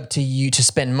the verb to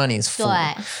spend money is 付。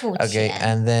对，付钱。Okay,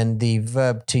 and then the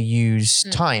verb to use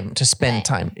time to spend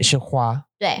time 是花。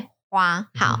对，花。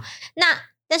好，那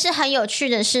但是很有趣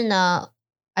的是呢。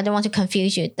I don't want to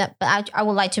confuse you, but I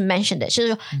would like to mention that. 就是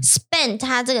说 spend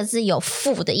它这个字有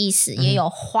付的意思，也有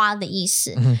花的意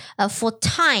思。For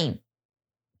time,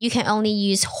 you can only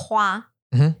use 花。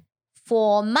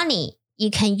For money, you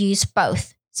can use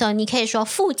both. So 你可以说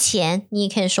付钱，你也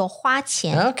可以说花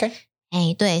钱。Okay.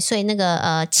 对，所以那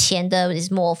个钱的 is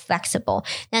more flexible，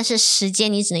 但是时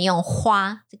间你只能用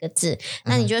花这个字。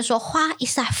那你就会说花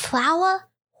is that flower？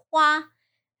 花。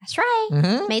That's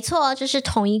right，没错，就是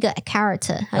同一个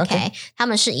character， OK， 他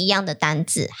们是一样的单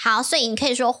字。好，所以你可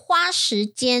以说花时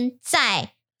间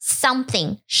在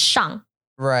something 上。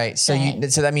Right, so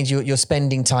that means you're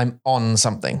spending time on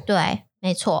something. 对，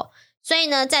没错。所以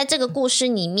呢，在这个故事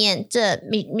里面，这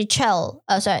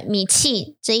米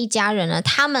契这一家人呢，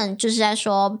他们就是在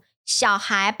说，小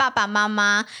孩爸爸妈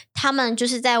妈他们就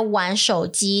是在玩手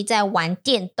机，在玩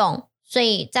电动。所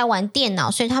以在玩电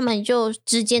脑，所以他们就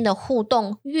之间的互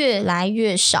动越来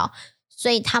越少。所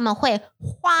以他们会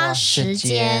花时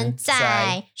间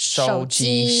在手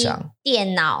机上、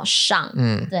电脑上。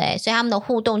对，所以他们的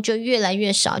互动就越来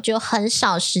越少，就很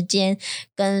少时间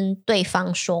跟对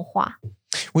方说话。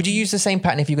Would you use the same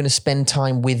pattern if you're going to spend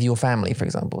time with your family, for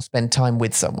example? Spend time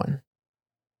with someone?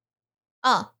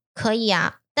 可以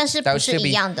啊，但是不是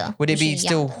一样的。Would it be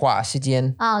still 花时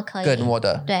间？可以。跟我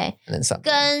的对，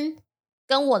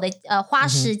跟我的花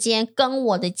时间跟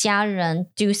我的家人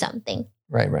do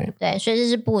something。Right. 对，所以这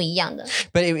是不一样的。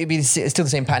But it would be still the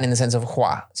same pattern in the sense of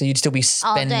花， so you'd still be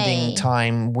spending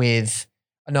time with.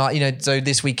 No, so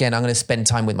this weekend I'm going to spend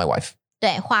time with my wife.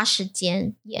 对，花时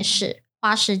间也是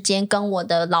花时间跟我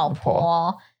的老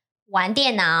婆玩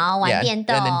电脑、玩电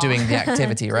动 and then doing the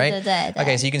activity, right? 对。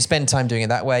Okay, so you can spend time doing it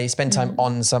that way, spend time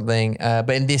on something.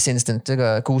 But in this instance, 这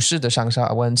个故事的上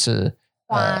下文是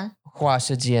花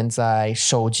时间在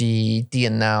手机、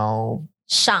电脑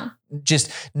上 ，just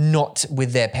not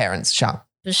with their parents 上。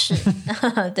不是，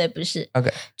对，不是。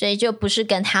OK， 所以就不是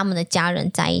跟他们的家人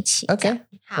在一起。OK，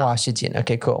 花时间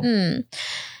 ，OK， cool。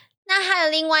那还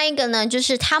有另外一个呢，就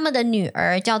是他们的女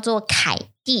儿叫做凯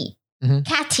蒂。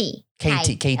Katie，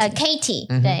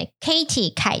 对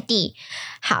 ，Katie 凯蒂。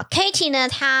好 ，Katie 呢，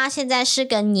她现在是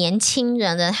个年轻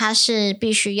人的，她是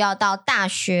必须要到大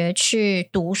学去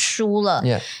读书了。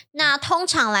那通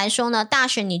常来说呢，大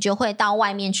学你就会到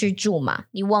外面去住嘛，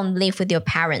你 won't live with your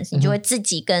parents，你就会自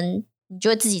己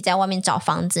在外面找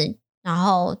房子，然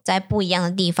后在不一样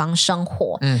的地方生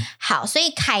活。好，所以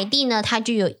凯蒂呢，她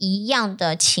就有一样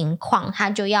的情况，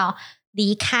她就要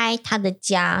离开他的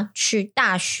家去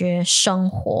大学生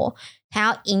活，他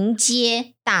要迎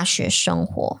接大学生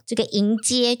活。这个迎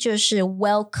接就是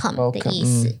welcome 的意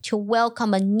思。To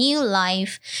welcome a new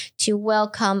life, to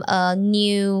welcome a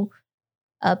new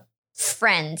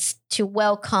friends, to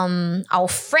welcome our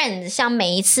friends。像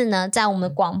每一次呢，在我们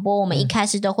的广播，我们一开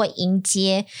始都会迎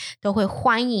接，都会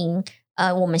欢迎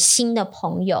我们新的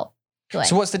朋友。对。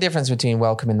So what's the difference between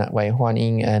welcome in that way, 欢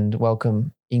迎 and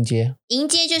welcome?迎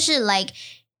接就是 like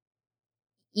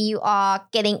you are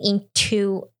getting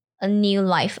into a new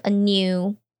life, a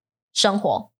new 生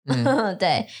活。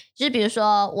对，就是比如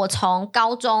说我从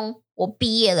高中我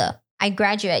毕业了 I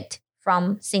graduate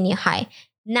from senior high.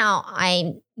 Now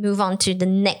I move on to the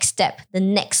next step, the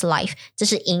next life. 这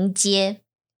是迎接，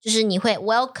就是你会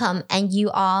welcome and you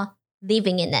are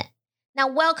living in it. 那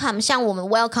welcome 像我们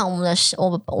welcome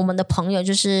我们的朋友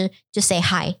就是就 say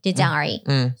hi 就这样而已。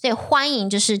所以欢迎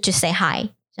就是就 say hi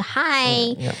就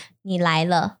hi 你来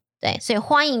了。对，所以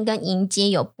欢迎跟迎接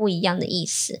有不一样的意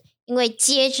思，因为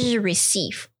接就是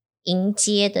receive， 迎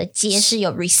接的接是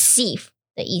有 receive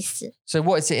的意思。So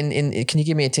what is it in can you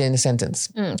give me it in a sentence?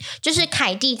 就是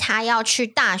凯蒂她要去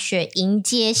大学迎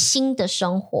接新的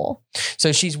生活。So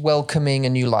she's welcoming a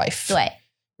new life. 对。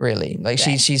Really, like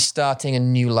she's starting a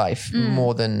new life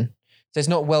more than. So it's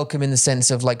not welcome in the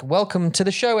sense of like welcome to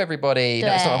the show, everybody. No,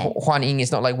 it's not 欢迎.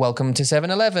 It's not like welcome to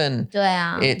 7-Eleven. 对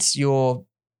啊。It's you're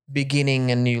beginning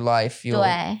a new life. You're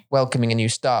welcoming a new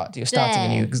start. You're starting a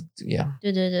new. Yeah.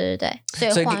 对。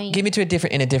So give me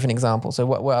in a different example. So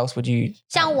what else would you?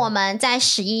 像我们在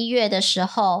11月的时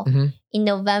候，in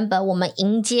November， 我们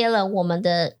迎接了我们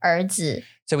的儿子。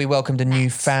So we welcomed a new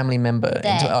family member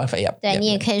into our family. 对，你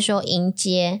也可以说迎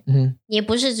接，你也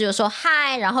不是只有说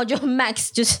hi， 然后就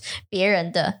Max 就是别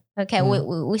人的。Okay,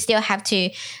 we still have to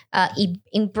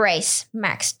embrace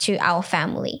Max to our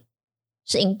family.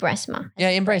 是 embrace 吗？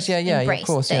 Yeah, embrace. Yeah, of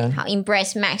course. 对，好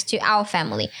 ，embrace Max to our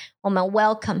family. 我们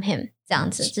welcome him 这样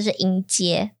子，这是迎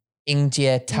接。迎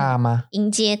接他吗？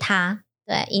迎接他，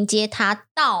对，迎接他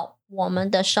到我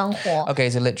们的生活 Okay,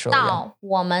 so literal 到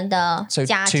我们的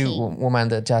家庭 So to 我们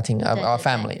的家庭 our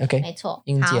family, okay? 没错，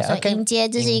迎接好，所以迎接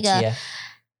这是一个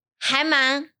还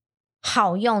蛮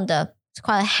好用的 It's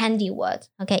called a handy word,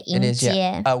 okay? 迎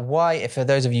接 Y, for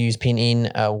those of you who's pinyin,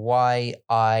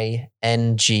 Y-I-N-G-J-I-E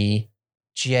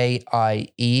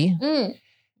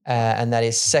and that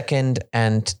is second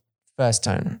and first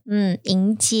tone.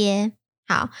 迎接，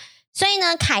好。所以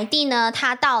呢，凯蒂呢，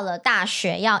他到了大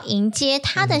学要迎接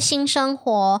他的新生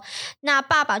活。那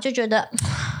爸爸就觉得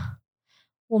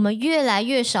我们越来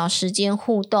越少时间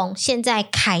互动。现在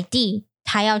凯蒂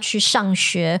他要去上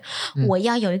学，我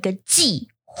要有一个计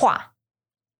划。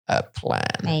A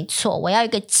plan. 没错，我要一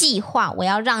个计划，我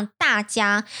要让大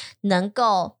家能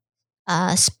够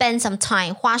spend some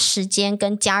time， 花时间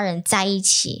跟家人在一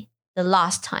起。The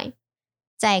last time。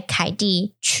在凯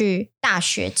蒂去大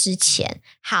学之前，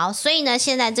好，所以呢，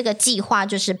现在这个计划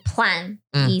就是 plan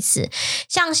意思。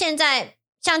像现在，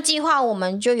像计划，我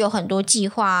们就有很多计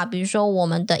划，比如说我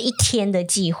们的一天的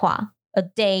计划 ，a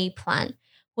day plan，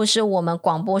或是我们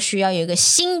广播需要有一个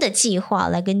新的计划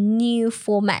like a new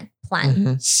format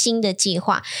plan、新的计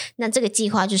划，那这个计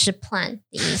划就是 plan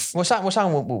的意思。我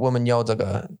想我们有这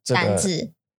个单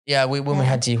字 Yeah, 我们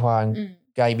还计划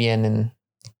改变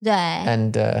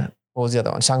and what was the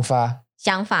other one? 想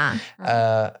法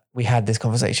we had this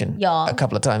conversation a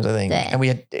couple of times, I think. And we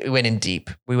went in deep.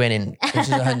 We went in 就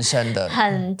是很深的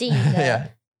很 deep 的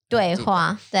对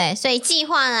话。对，所以计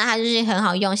划呢它就是很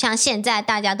好用，像现在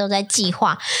大家都在计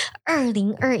划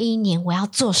2021年我要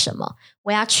做什么，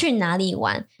我要去哪里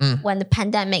玩。When the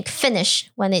pandemic finish,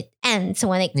 when it ends,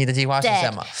 when it 你的计划是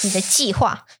什么？你的计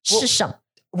划是什么？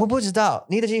我不知道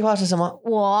你的计划是什么。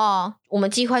我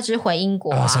们计划就是回英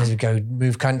国so you go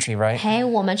move country, right? 嘿，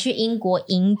我们去英国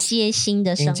迎接新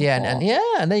的生活。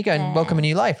and there you go, and welcome a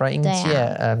new life, right? 迎接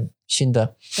新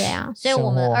的。对啊，所以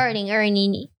我们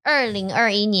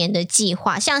2021年的计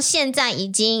划，像现在已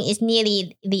经 is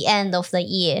nearly the end of the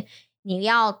year， 你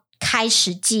要开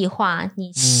始计划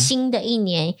你新的一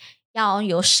年要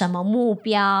有什么目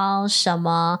标，什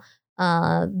么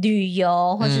旅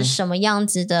游或是什么样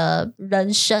子的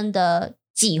人生的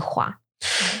计划。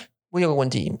我有个问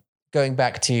题 going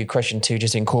back to question 2,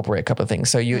 just to incorporate a couple of things.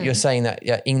 So you're saying that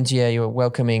India, you're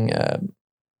welcoming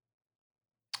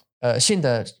新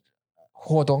的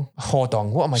活动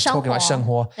What am I talking about? 生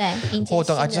活对活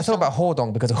动 I just thought about 活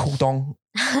動 because of 互動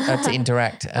to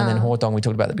interact and then 活動 we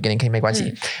talked about at the beginning 没關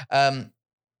係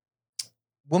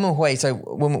我們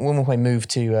會 move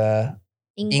to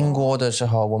英國的時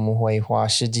候我們會花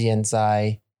時間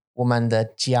在我們的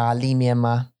家裡面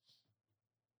嗎？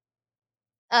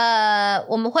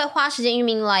我们会花时间 you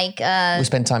mean like we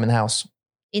spend time in the house.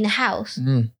 In the house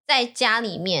在家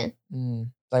里面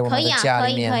在我们的家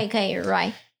里面可以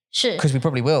right 是 because we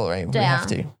probably will, right? We have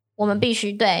to. 我们必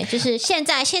须对，就是现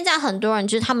在很多人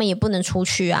就是他们也不能出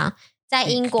去啊，在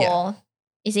英国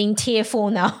is in tier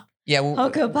 4 now. Yeah, 好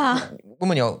可怕。我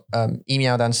们有疫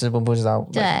苗，但是我不知道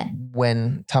对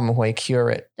when 他们会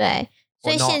cure it. 对，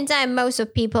所以现在 most of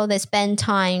people they spend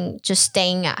time just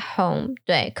staying at home.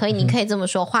 对，你可以这么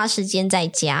说，花时间在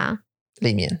家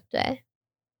里面。对。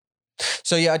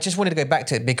So yeah, I just wanted to go back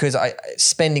to it because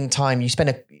spending time,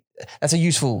 that's a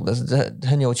useful,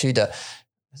 很有趣的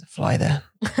there's a fly there.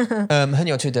 很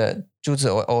有趣的句子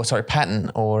or sorry,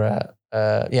 pattern or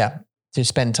to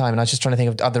spend time. And I was just trying to think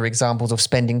of other examples of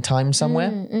spending time somewhere.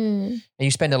 And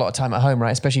you spend a lot of time at home,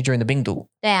 right? Especially during the Bingdu.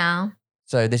 对啊。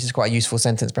So this is quite a useful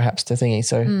sentence perhaps to thingy.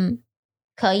 So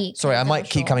可以 Sorry, I might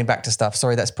keep coming back to stuff.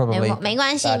 Sorry, that's probably 没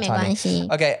关系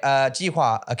OK, 计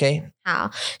划 OK.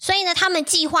 好，所以呢他们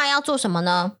计划要做什么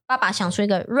呢？爸爸想出一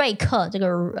个瑞克，这个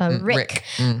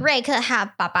瑞克他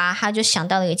爸爸他就想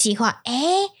到了一个计划，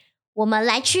我们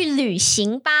来去旅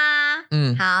行吧。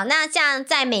好，那这样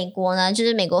在美国呢，就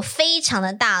是美国非常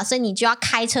的大，所以你就要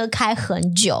开车开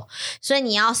很久，所以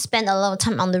你要 spend a lot of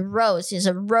time on the roads. It's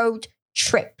a road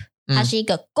trip.它是一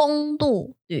个公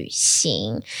路旅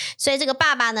行，所以这个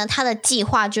爸爸呢，他的计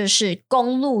划就是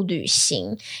公路旅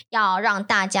行，要让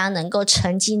大家能够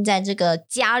沉浸在这个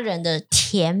家人的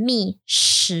甜蜜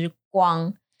时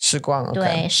光。okay.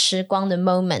 对，时光的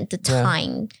moment, the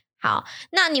time。好，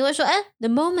那你会说，the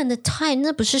moment, the time，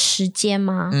 那不是时间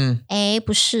吗？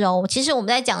不是哦，其实我们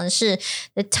在讲的是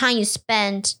the time you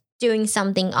spend doing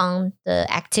something on the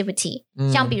activity，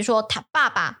像比如说他爸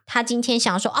爸他今天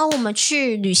想说我们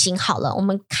去旅行好了，我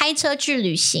们开车去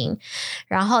旅行，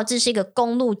然后这是一个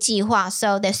公路计划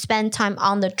so they spend time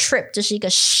on the trip， 这是一个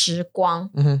时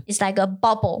光，it's like a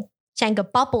bubble， 像一个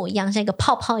bubble 一样，像一个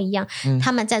泡泡一样，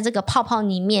他们在这个泡泡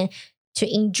里面 to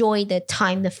enjoy the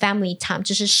time, the family time，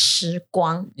 这是时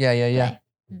光。Yeah.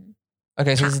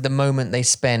 Okay, so this is the moment they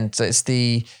spend. So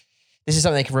this is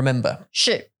something they can remember.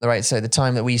 是 Right, so the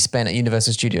time that we spent at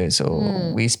Universal Studios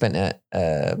or we spent at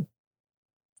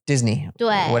Disney, 对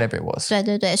whatever it was.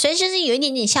 对，所以就是有一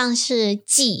点点像是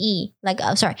记忆 like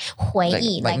sorry 回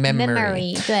忆 like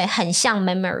memory. 对，很像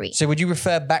memory. So would you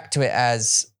refer back to it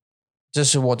as 这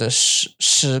是我的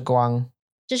时光？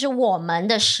这是我们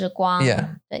的时光。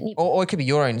Yeah. 对你 or it could be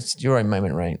your own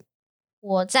moment, right?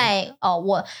 我在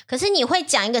可是你会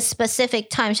讲一个 specific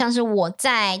time， 像是我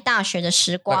在大学的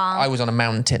时光。Like I was on a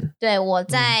mountain. 对，我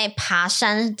在爬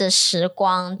山的时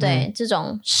光。对，这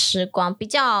种时光比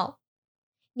较，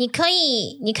你可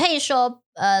以说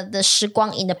the 时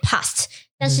光 in the past，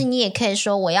 但是你也可以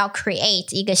说我要 create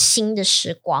一个新的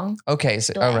时光。Okay,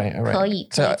 so all right. 可以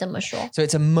这么说。So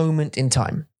it's a moment in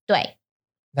time. 对。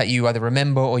That you either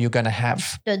remember or you're going to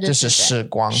have. 对，这是时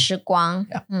光。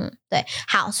Yeah. 对，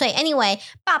好，所以 anyway，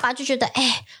 爸爸就觉得，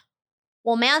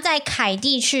我们要在凯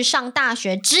蒂去上大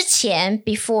学之前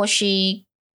 ，before she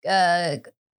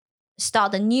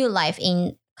start a new life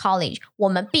in college， 我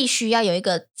们必须要有一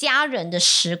个家人的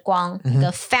时光，一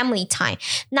个 family time。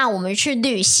那我们去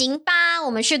旅行吧，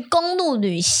我们去公路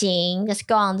旅行 ，Let's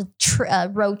go on the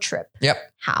road trip。 Yep。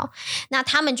 好，那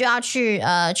他们就要去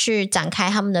展开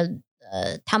他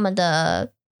们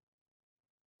的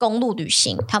公路旅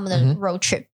行，他们的 road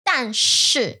trip。但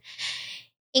是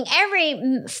in every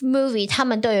movie 他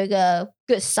们都有一个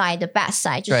good side 的 bad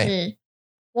side， 就是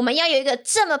我们要有一个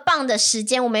这么棒的时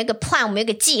间，我们有一个 plan， 我们有一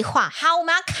个计划，好，我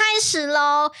们要开始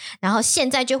咯。然后现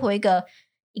在就会有一个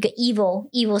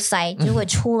evil side 就会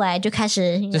出来，就开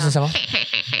始这是什么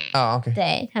？OK，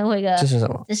 对，他会一个这是什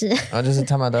么？这是就是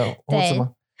他们的胡子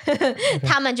吗？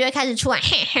他们就会开始出来，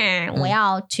我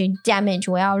要去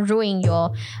damage， 我要 ruin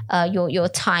your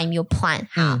time your plan。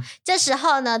 好，这时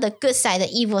候呢 the good side 的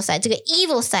evil side， 这个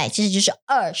evil side 其实就是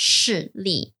恶势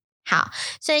力。好，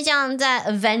所以这样在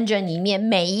Avenger 里面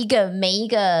每一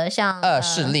个像恶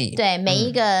势力，对，每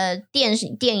一个电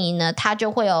影呢，它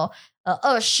就会有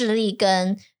恶势力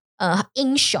跟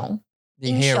英雄。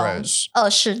heroes，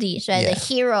 恶势力，所以 the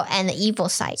hero and the evil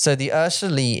side. So the 恶势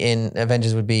力 in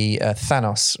Avengers would be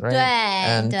Thanos, right? 对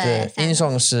And the 英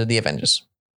雄是 the Avengers.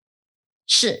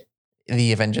 是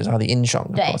The Avengers are the 英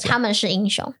雄，对，他们是英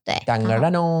雄，对。当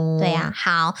然哦，对呀，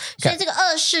好，所以这个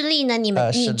恶势力呢，你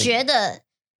觉得，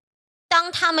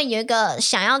当他们有一个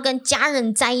想要跟家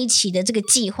人在一起的这个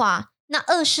计划，那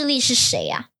恶势力是谁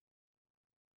呀？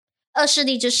恶势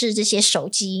力就是这些手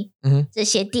机，这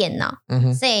些电脑，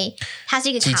所以它是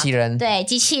一个机器人，对，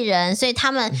机器人，所以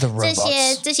他们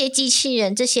这些机器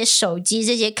人、这些手机、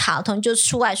这些卡通就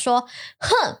出来说：“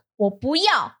哼，我不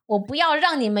要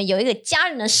让你们有一个家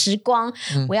人的时光，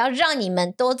我要让你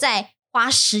们都在花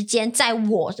时间在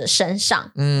我的身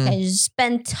上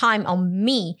，spend time on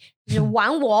me。”就是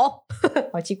玩我，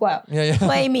好奇怪哦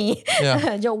 ，play me，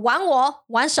 就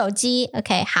玩手机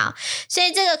 ，OK， 好，所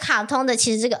以这个卡通的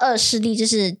其实这个恶势力就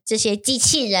是这些机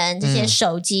器人、这些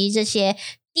手机、这些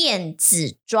电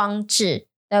子装置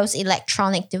 ，those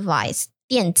electronic device，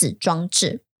 电子装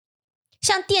置。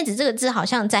像电子这个字，好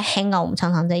像在 Hangout 我们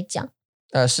常常在讲。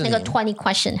那个 20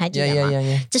 question 还记得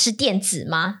吗？ 这是电子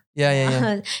吗？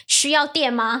需要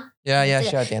电吗？需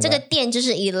要电。这个电就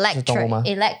是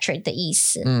electric 的意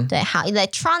思。对，好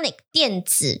 ，electronic 电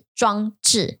子装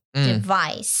置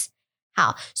device。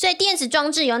好，所以电子装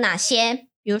置有哪些？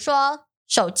比如说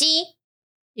手机，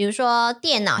比如说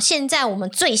电脑。现在我们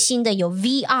最新的有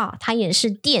VR， 它也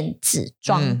是电子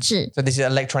装置。So this is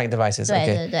electronic devices。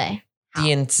对，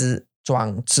电子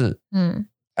装置。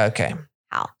OK。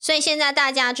好，所以现在大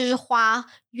家就是花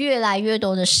越来越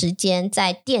多的时间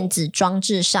在电子装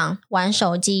置上，玩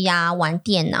手机呀，玩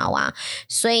电脑啊。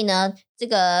所以呢，这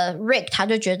个 Rick 他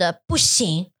就觉得不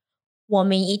行，我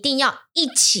们一定要一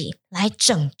起来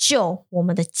拯救我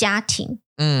们的家庭，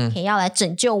也要来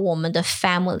拯救我们的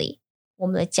family， 我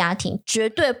们的家庭绝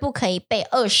对不可以被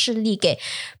恶势力给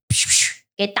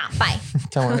打败。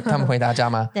他们会打架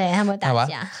吗？对，他们会打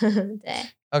架。对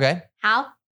 ，OK，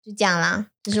 好。就这样啦，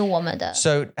这是我们的。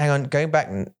So hang on, going back，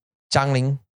 占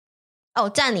领。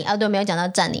占领对，没有讲到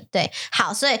占领。对，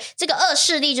好，所以这个恶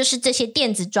势力就是这些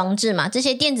电子装置嘛，这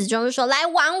些电子装置说来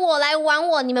玩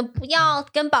我，你们不要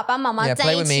跟爸爸妈妈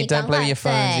在一起，赶快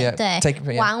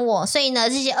对，玩我。所以呢，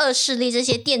这些恶势力，这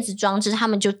些电子装置，他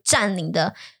们就占领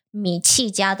的米契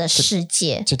家的世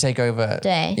界 to take over，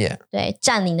 对，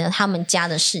占领了他们家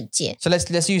的世界。So let's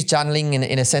use 占领 in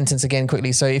a sentence again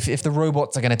quickly. So if the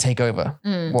robots are going to take over,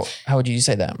 how would you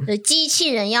say that? 机器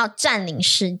人要占领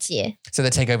世界。So they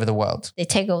take over the world. They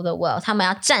take over the world. 他们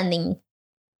要占领。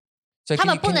So 他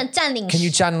们不能占领。Can you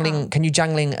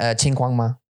占领情况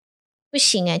吗？不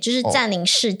行就是占领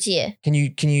世界。Can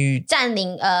you 占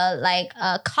领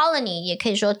colony 也可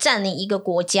以说占领一个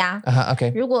国家。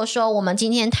Okay. 如果说我们今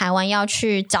天台湾要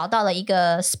去找到了一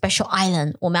个 special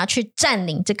island， 我们要去占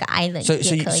领这个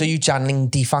island。So you 占领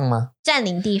地方吗？占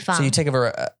领地方。So you take over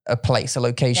a place, a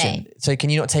location. So can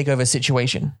you not take over a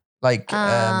situation? Like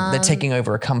they're taking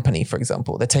over a company, for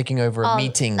example. They're taking over a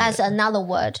meeting. That's another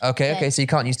word. Okay. So you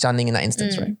can't use 占领 in that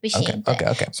instance, right? 不行。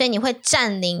Okay. 所以你会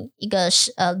占领一个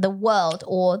the world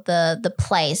or the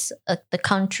place, the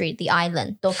country, the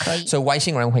island 都可以。So 外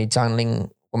星人会占领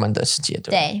我们的世界，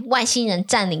对，外星人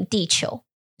占领地球。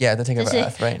Yeah, they take over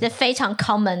Earth, right? 这非常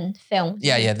common film.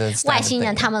 Yeah. 外星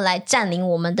人他们来占领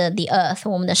我们的 the Earth，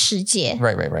 我们的世界。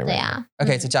Right. 对啊。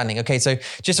Okay, so 占领。Okay, so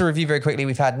just to review very quickly,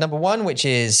 we've had number 1, which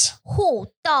is 互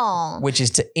动 ，which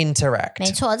is to interact.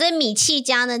 没错，这米契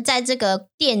家呢，在这个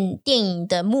电影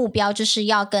的目标就是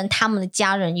要跟他们的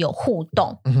家人有互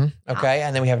动。Okay,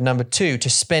 and then we have number 2 to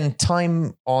spend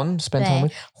time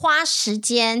with. 花时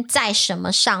间在什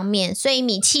么上面？所以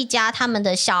米契家他们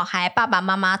的小孩爸爸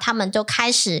妈妈他们就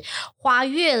开始花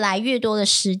越来越多的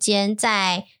时间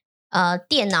在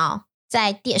电脑。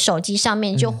在手机上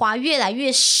面就花越来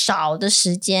越少的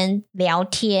时间聊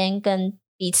天跟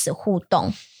彼此互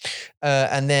动。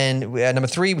And then number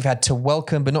 3, we've had to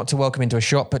welcome, but not to welcome into a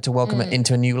shop, but to welcome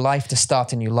into a new life, to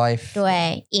start a new life.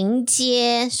 对，迎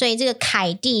接，所以这个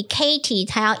凯蒂 Katie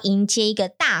她要迎接一个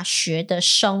大学的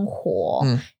生活。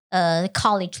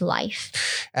college life.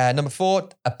 Number 4,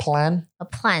 a plan. A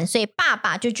plan. 所以爸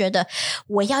爸就觉得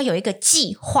我要有一个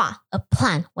计划 ，a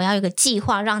plan. 我要有一个计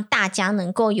划，让大家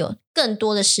能够有更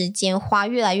多的时间，花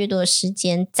越来越多的时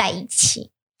间在一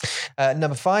起。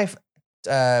Number 5,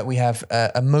 we have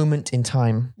a moment in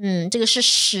time. 这个是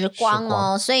时光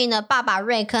哦，所以呢，爸爸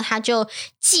瑞克他就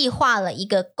计划了一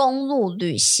个公路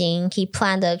旅行。He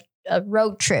planned a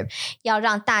road trip 要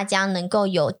让大家能够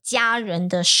有家人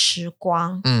的时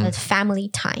光family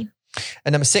time.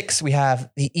 And number 6, we have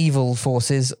the evil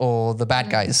forces or the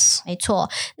bad guys. 没错，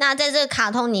那在这个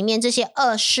卡通里面，这些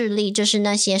恶势力就是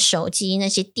那些手机、那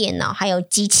些电脑还有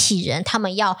机器人，他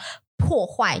们要破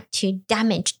坏 to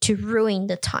damage to ruin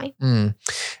the time.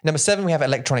 Number 7, we have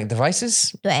electronic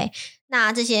devices. 对。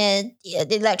那这些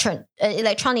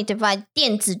electronic device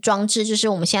电子装置就是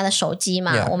我们现在的手机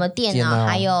嘛，我们电脑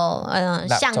还有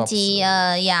相机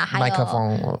还有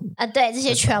microphone 对，这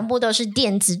些全部都是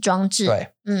电子装置。对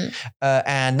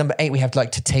，and number 8, we have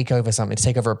like to take over something, to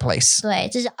take over a place. 对，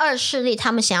这是恶势力，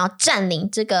他们想要占领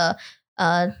这个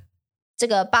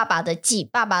爸爸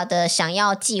的想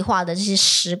要计划的这些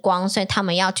时光，所以他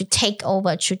们要去 take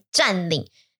over 去占领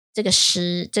就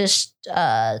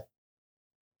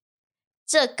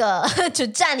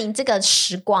占领这个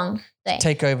时光，对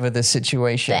 ，take over the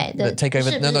situation， 对 ，take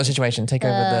over not situation， take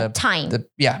over the time，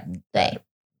 对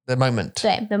the moment，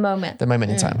 对 the moment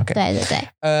in time， okay， 对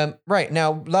right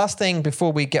now last thing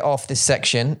before we get off this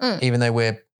section， even though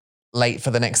we're late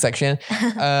for the next section，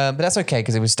 but that's okay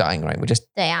because it was starting right， we're just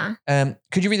对啊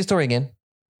，could you read the story again？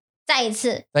 再一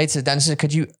次，但是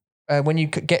could you when you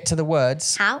get to the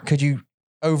words， 好 ，could you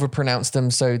overpronounce them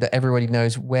so that everybody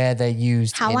knows where they're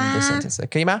used in the sentence.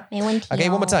 可以吗？没问题。Okay,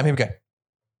 one more time. Here we go.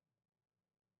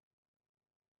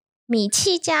 米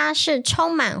契家是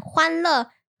充满欢乐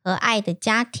和爱的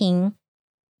家庭，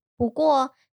不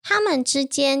过他们之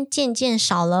间渐渐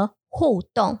少了互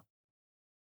动。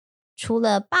除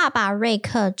了爸爸瑞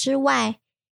克之外，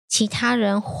其他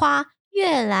人花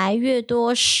越来越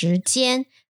多时间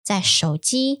在手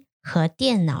机和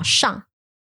电脑上。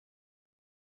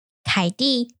凯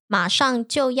蒂马上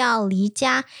就要离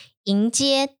家迎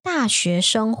接大学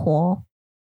生活。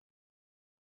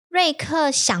瑞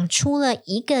克想出了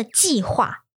一个计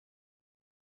划，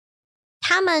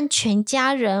他们全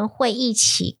家人会一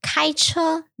起开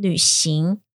车旅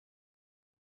行，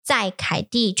载凯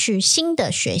蒂去新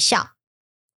的学校。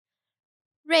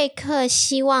瑞克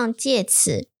希望借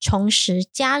此重拾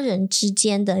家人之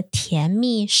间的甜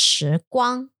蜜时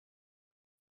光，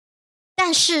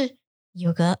但是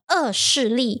有个恶势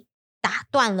力打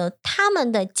断了他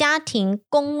们的家庭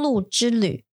公路之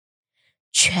旅。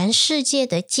全世界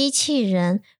的机器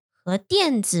人和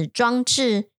电子装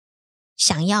置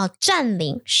想要占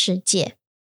领世界。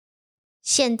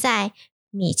现在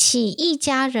米奇一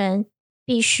家人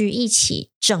必须一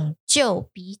起拯救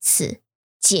彼此，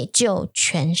解救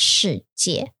全世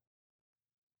界。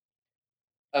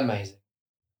Amazing.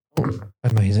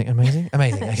 Amazing.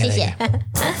 Okay, 谢谢。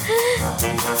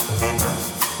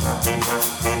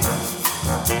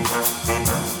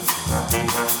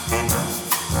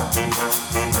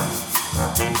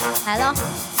来咯。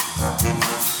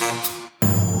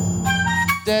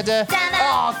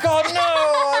Oh God, no!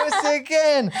 I was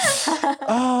again.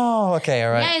 Oh, okay,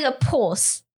 all right. 要一个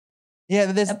pause.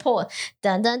 Yeah, there's a pause.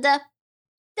 噔噔噔。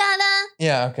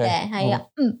Yeah, okay. 对，还有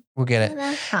we'll get it.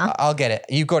 好 I'll get it.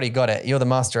 You got it. You're the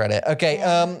master at it. Okay.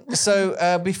 So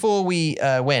before we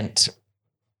went,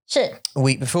 是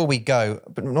before we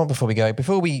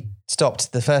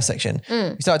stopped the first section,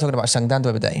 we started talking about 圣诞，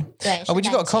对不对？对。Oh, we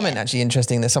just got a comment actually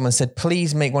interesting that someone said,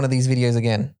 please make one of these videos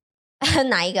again.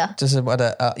 哪一个？就是我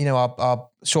的our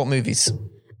short movies.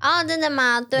 哦，真的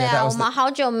吗？对啊，我们好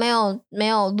久没有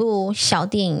录小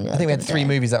电影了。I think we had 3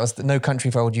 movies. That was No Country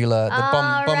for Old Eula, The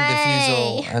Bomb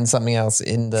Defusal, and something else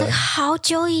in the. 这个好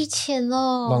久以前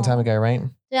了。Long time ago, right?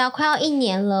 对啊，快要1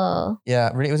年了。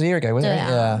Yeah, really, it was a year ago, wasn't it?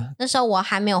 Yeah. 那时候我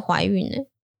还没有怀孕呢。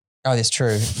Oh, that's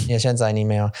true. Yeah, 现在你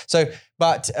没有。So,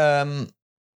 but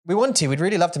We want to. We'd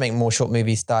really love to make more short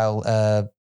movie style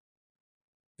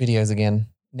videos again.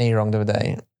 内容对不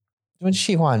对？我们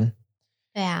喜欢。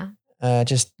对啊。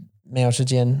just 没有时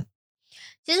间。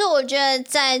其实我觉得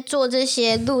在做这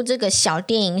些录这个小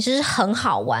电影就是很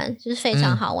好玩，就是非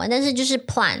常好玩，但是就是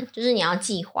plan， 就是你要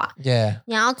计划， Yeah，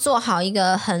 你要做好一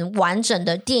个很完整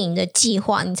的电影的计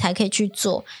划，你才可以去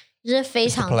做，就是非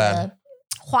常的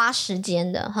花时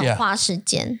间的，很花时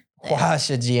间。花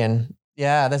时间。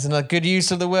Yeah, that's another good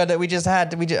use of the word that we just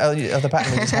had. Of the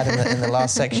pattern we just had in the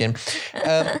last section.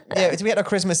 Yeah, so we had our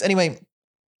Christmas anyway.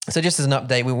 So just as an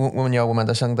update, we went your woman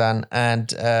Shangdan,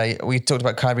 and we talked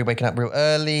about Kyrie waking up real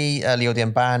early. Liu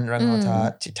Dian Ban,然后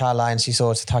他来 she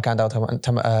saw 他看到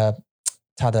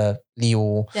他的礼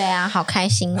物。对啊，好开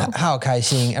心哦。好开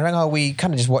心。然后 we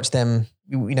kind of just watched them.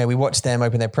 You know, we watched them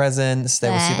open their presents. They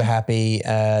were super happy.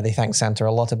 They thanked Santa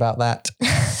a lot about that.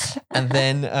 And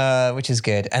then, which is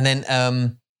good. And then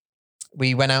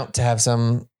we went out to have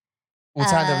some 午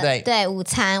餐，对不对？对，午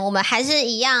餐我们还是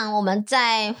一样，我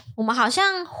们好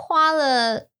像花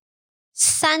了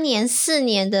3年4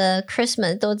年的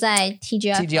Christmas 都在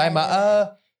TGI 吗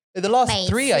？The last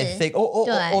 3 I think,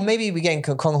 or maybe we get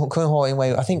困惑，因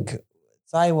为 I think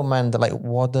在我们的 like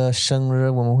我的生日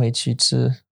我们会去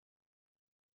吃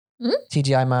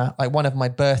TGI 吗？ Like one of my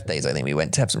birthdays, I think we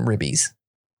went to have some ribbies.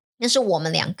 那是我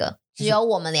们两个，只有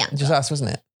我们两个。 Just us,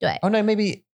 wasn't it? 对。Oh no,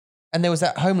 maybe. And there was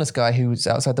that homeless guy who was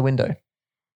outside the window.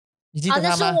 你记得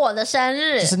他吗？那是我的生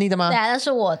日。这是你的吗？对，那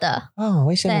是我的。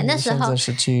为什么你选择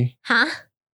是去？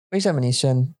为什么你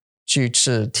选去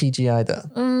吃 TGI 的？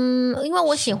因为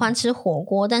我喜欢吃火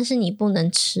锅，但是你不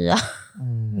能吃啊。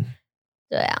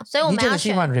对啊，所以我们要选。你真的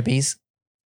喜欢 ribbies？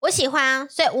 我喜欢啊，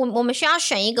所以我们需要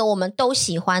选一个我们都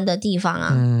喜欢的地方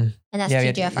啊。And that's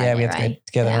TGI Friday, we have to go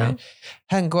together, right?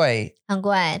 很贵，很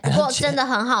贵，不过真的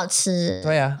很好吃。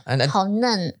对啊，好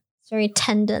嫩 ，very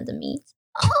tender 的 meat.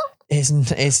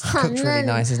 It's cooked really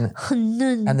nice, isn't it? 很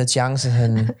嫩 ，and the 酱是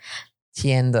很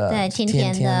甜的，对，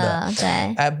甜的，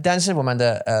对。但是我们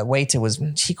的waiter was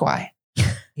奇怪。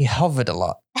He hovered a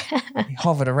lot. He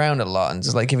hovered around a lot and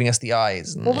just like giving us the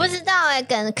eyes. 我不知道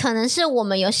可能是我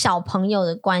们有小朋友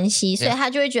的关系，所以他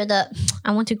就会觉得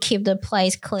I want to keep the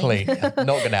place clean.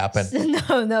 Not going to happen.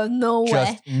 No way.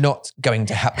 Just not going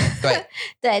to happen. 对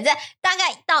对，在大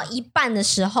概到一半的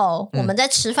时候，我们在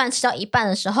吃饭吃到一半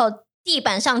的时候，地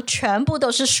板上全部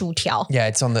都是薯条。Yeah,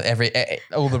 it's on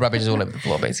all the rubbish is all over the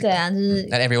floor basically. 对啊，就是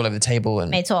and all over the table.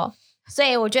 没错。所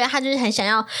以我觉得他就是很想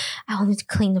要 I want to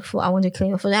clean the food, I want to clean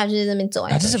the food， 所以他就是在那边走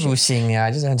来走去。就是不行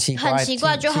呀，就是很奇怪，很奇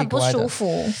怪，就很不舒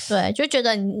服。对，就觉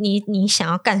得你想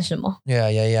要干什么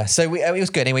 ？Yeah. So it was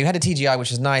good. Anyway, we had a TGI,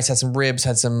 which was nice. Had some ribs,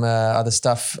 had some other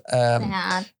stuff.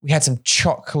 We had some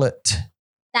chocolate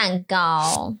蛋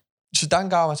糕。是蛋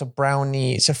糕吗？是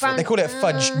brownie. They call it a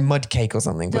fudge mud cake or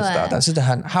something. 不知道，但是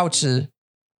很好吃。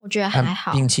我觉得还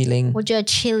好。冰淇淋，我觉得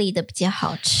chili 的比较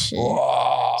好吃。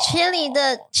chili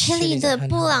的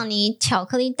布朗尼巧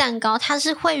克力蛋糕，它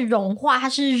是会融化，它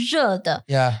是热的，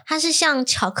它是像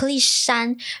巧克力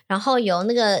山，然后有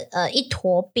那个一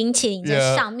坨冰淇淋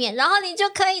在上面，然后你就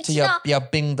可以吃到比较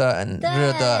冰的、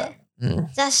热的。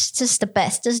That's just the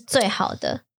best， 这是最好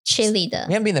的 chili 的。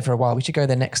We haven't been there for a while. We should go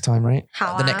there next time, right?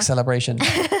 好啊 The next celebration,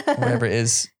 whatever it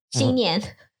is. 新年。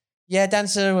Yeah， 但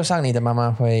是我想你的妈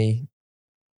妈会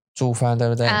煮饭，对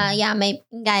不对？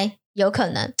应该有可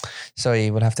能。So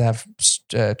you would have to have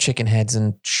chicken heads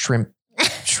and shrimp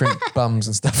bums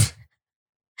and stuff.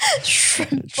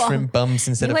 Shrimp bums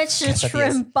instead of 你会吃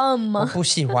shrimp bum 吗？我不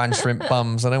喜欢 shrimp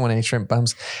bums. I don't want any shrimp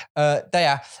bums.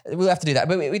 Yeah, we'll have to do that.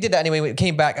 But we did that anyway. We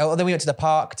came back. Then we went to the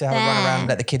park to have a run around,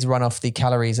 let the kids run off the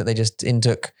calories that they just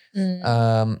intook.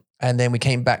 And then we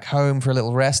came back home for a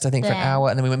little rest, I think, for an hour.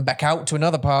 And then we went back out to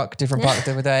another park, different park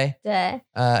the other day. 对。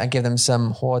And give them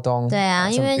some 活动。对啊，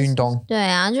因为运动。对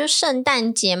啊，就是圣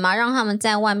诞节嘛，让他们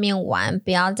在外面玩，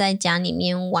不要在家里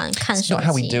面玩看手机。It's not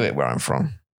how we do it where I'm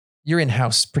from. You're in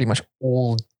house pretty much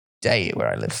all day where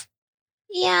I live.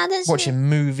 Yeah, 但是 watching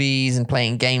movies and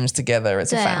playing games together.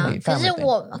 It's a family. 可是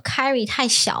我 Kyrie 太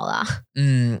小了。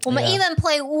我们 even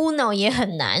play Uno 也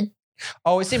很难。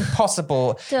Oh, it's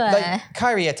impossible. 对 Like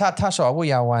Kyrie, 他说我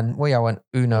要玩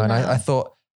Uno, and I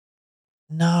thought,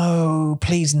 no,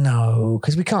 please no,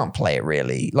 because we can't play it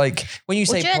really. Like when you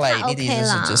say play, 你的意思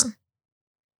是 just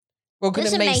那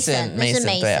是 Mason， 那是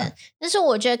Mason， 但是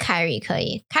我觉得 Kyrie 可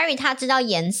以 ，Kyrie 他知道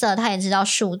颜色，他也知道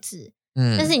数字，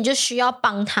但是你就需要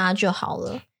帮他就好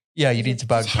了。Yeah, you need to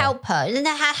help her， 就是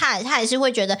他也是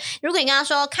会觉得，如果你跟他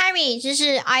说 Kyrie 就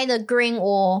是 either green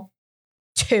or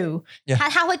two，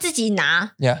 他会自己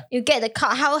拿 ，you get the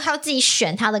card， 他会自己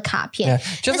选他的卡片。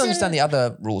Just understand the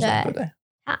other rules, 对不对？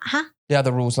哈 ，the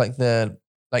other rules like the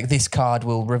Like this card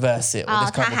will reverse it, or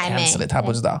this card will cancel it. 他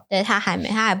不知道。对，他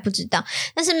还不知道。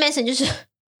但是 Mason 就是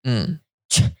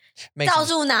到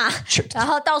处拿，然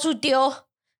后到处丢，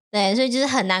对，所以就是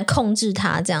很难控制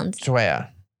他这样子。对啊，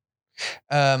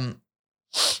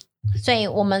所以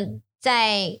我们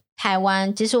在台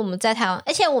湾，其实我们在台湾，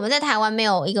而且我们在台湾没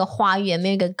有一个花园，没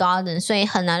有一个 garden， 所以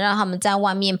很难让他们在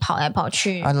外面跑来跑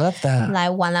去。I love that， 来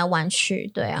玩去，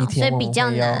对啊，所以比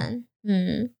较难。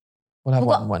We'll have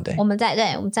one day。我们在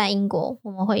英国，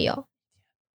我们会有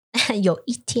有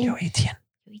一天，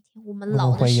我们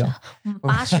老的时候，我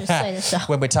们80岁的时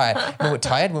候。When we're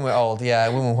tired, when we're old,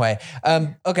 yeah, 我们会。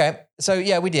Okay, so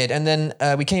yeah, we did, and then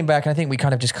we came back, and I think we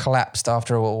kind of just collapsed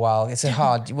after a while. It's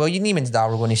hard. Well, 你们知道，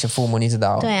如果你是父母，你知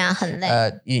道。对啊，很累。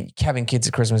Having kids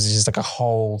at Christmas is just like a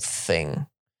whole thing,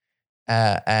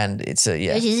 and it's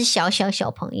yeah. 尤其是小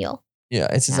朋友。Yeah,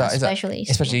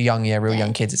 especially young, real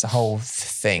young kids. It's a whole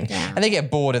thing, and they get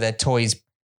bored of their toys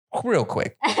real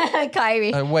quick.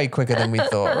 Kyrie, way quicker than we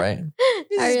thought, right?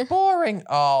 This is boring.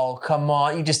 Oh, come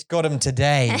on! You just got them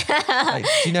today. Like,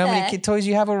 do you know how many kid toys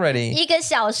you have already? 1个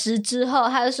小时之后，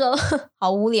他就说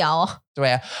好无聊哦。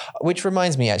Yeah, which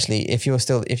reminds me, actually, if you're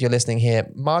listening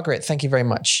here, Margaret, thank you very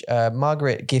much.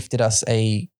 Margaret gifted us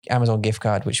a Amazon gift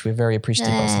card, which we're very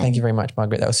appreciative of. So thank you very much,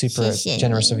 Margaret. That was super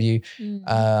generous of you.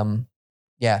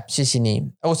 Yeah, 谢谢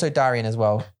你. Also Darian as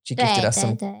well. She gifted us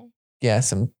some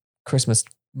Christmas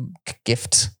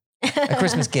gift. A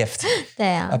Christmas gift. 对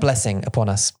啊. A blessing upon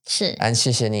us. 是. And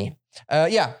谢谢你.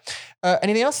 Yeah.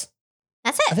 Anything else?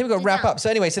 That's it. I think we've got to wrap up.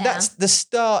 So anyway, that's the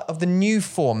start of the new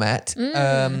format.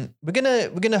 We're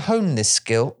gonna hone this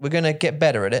skill. We're gonna get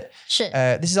better at it. 是.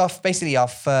 This is basically our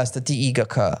first 第一个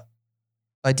课.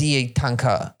 第一堂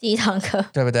课. 第一堂课.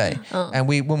 对不对? And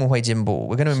we 我们会进步.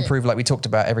 We're going to improve like we talked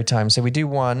about every time. So we do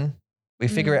one, we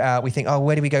figure it out, we think, oh,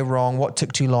 where did we go wrong? What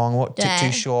took too long? What took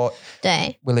too short?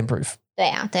 对. We'll improve. 对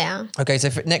啊. Okay, so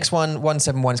for next one,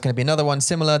 171 is going to be another one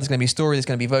similar. There's going to be story, there's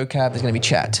going to be vocab, there's going to be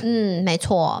chat. 没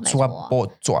错.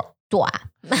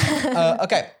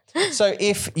 Okay, so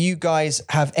if you guys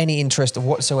have any interest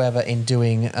whatsoever in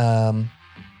doing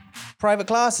private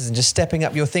classes and just stepping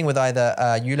up your thing with either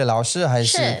Yula 老师还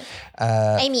是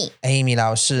Amy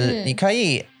老师，你可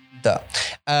以的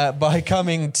by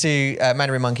coming to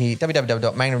Mandarin Monkey,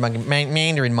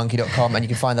 www.mandarinmonkey.com, and you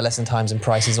can find the lesson times and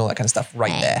prices and all that kind of stuff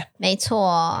right there. 没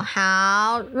错，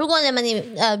好，如果你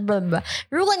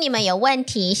们有问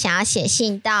题想要写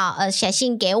信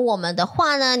给我们的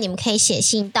话呢，你们可以写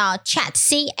信到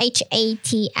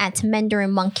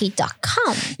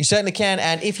chat@mandarinmonkey.com. You certainly can,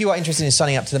 and if you are interested in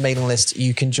signing up to the mailing list,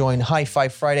 you can join High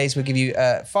Five Fridays. We'll give you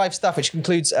 5 stuff, which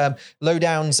includes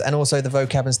lowdowns and also the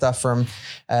vocab and stuff from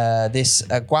this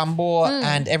Guambo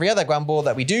and every other Guambo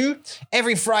that we do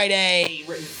every Friday.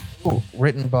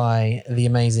 Written by the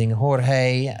amazing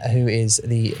Jorge, who is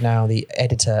now the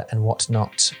editor and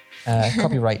whatnot,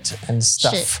 copyright and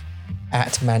stuff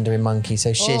at Mandarin Monkey.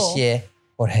 So 谢谢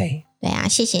Jorge. 对啊，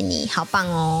谢谢你，好棒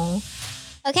哦。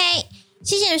OK，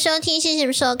 谢谢你们收听，谢谢你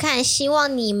们收看，希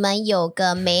望你们有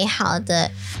个美好的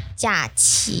假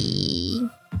期。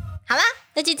好啦，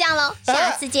那就这样咯，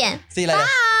下次见。See you later.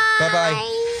 Bye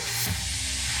bye.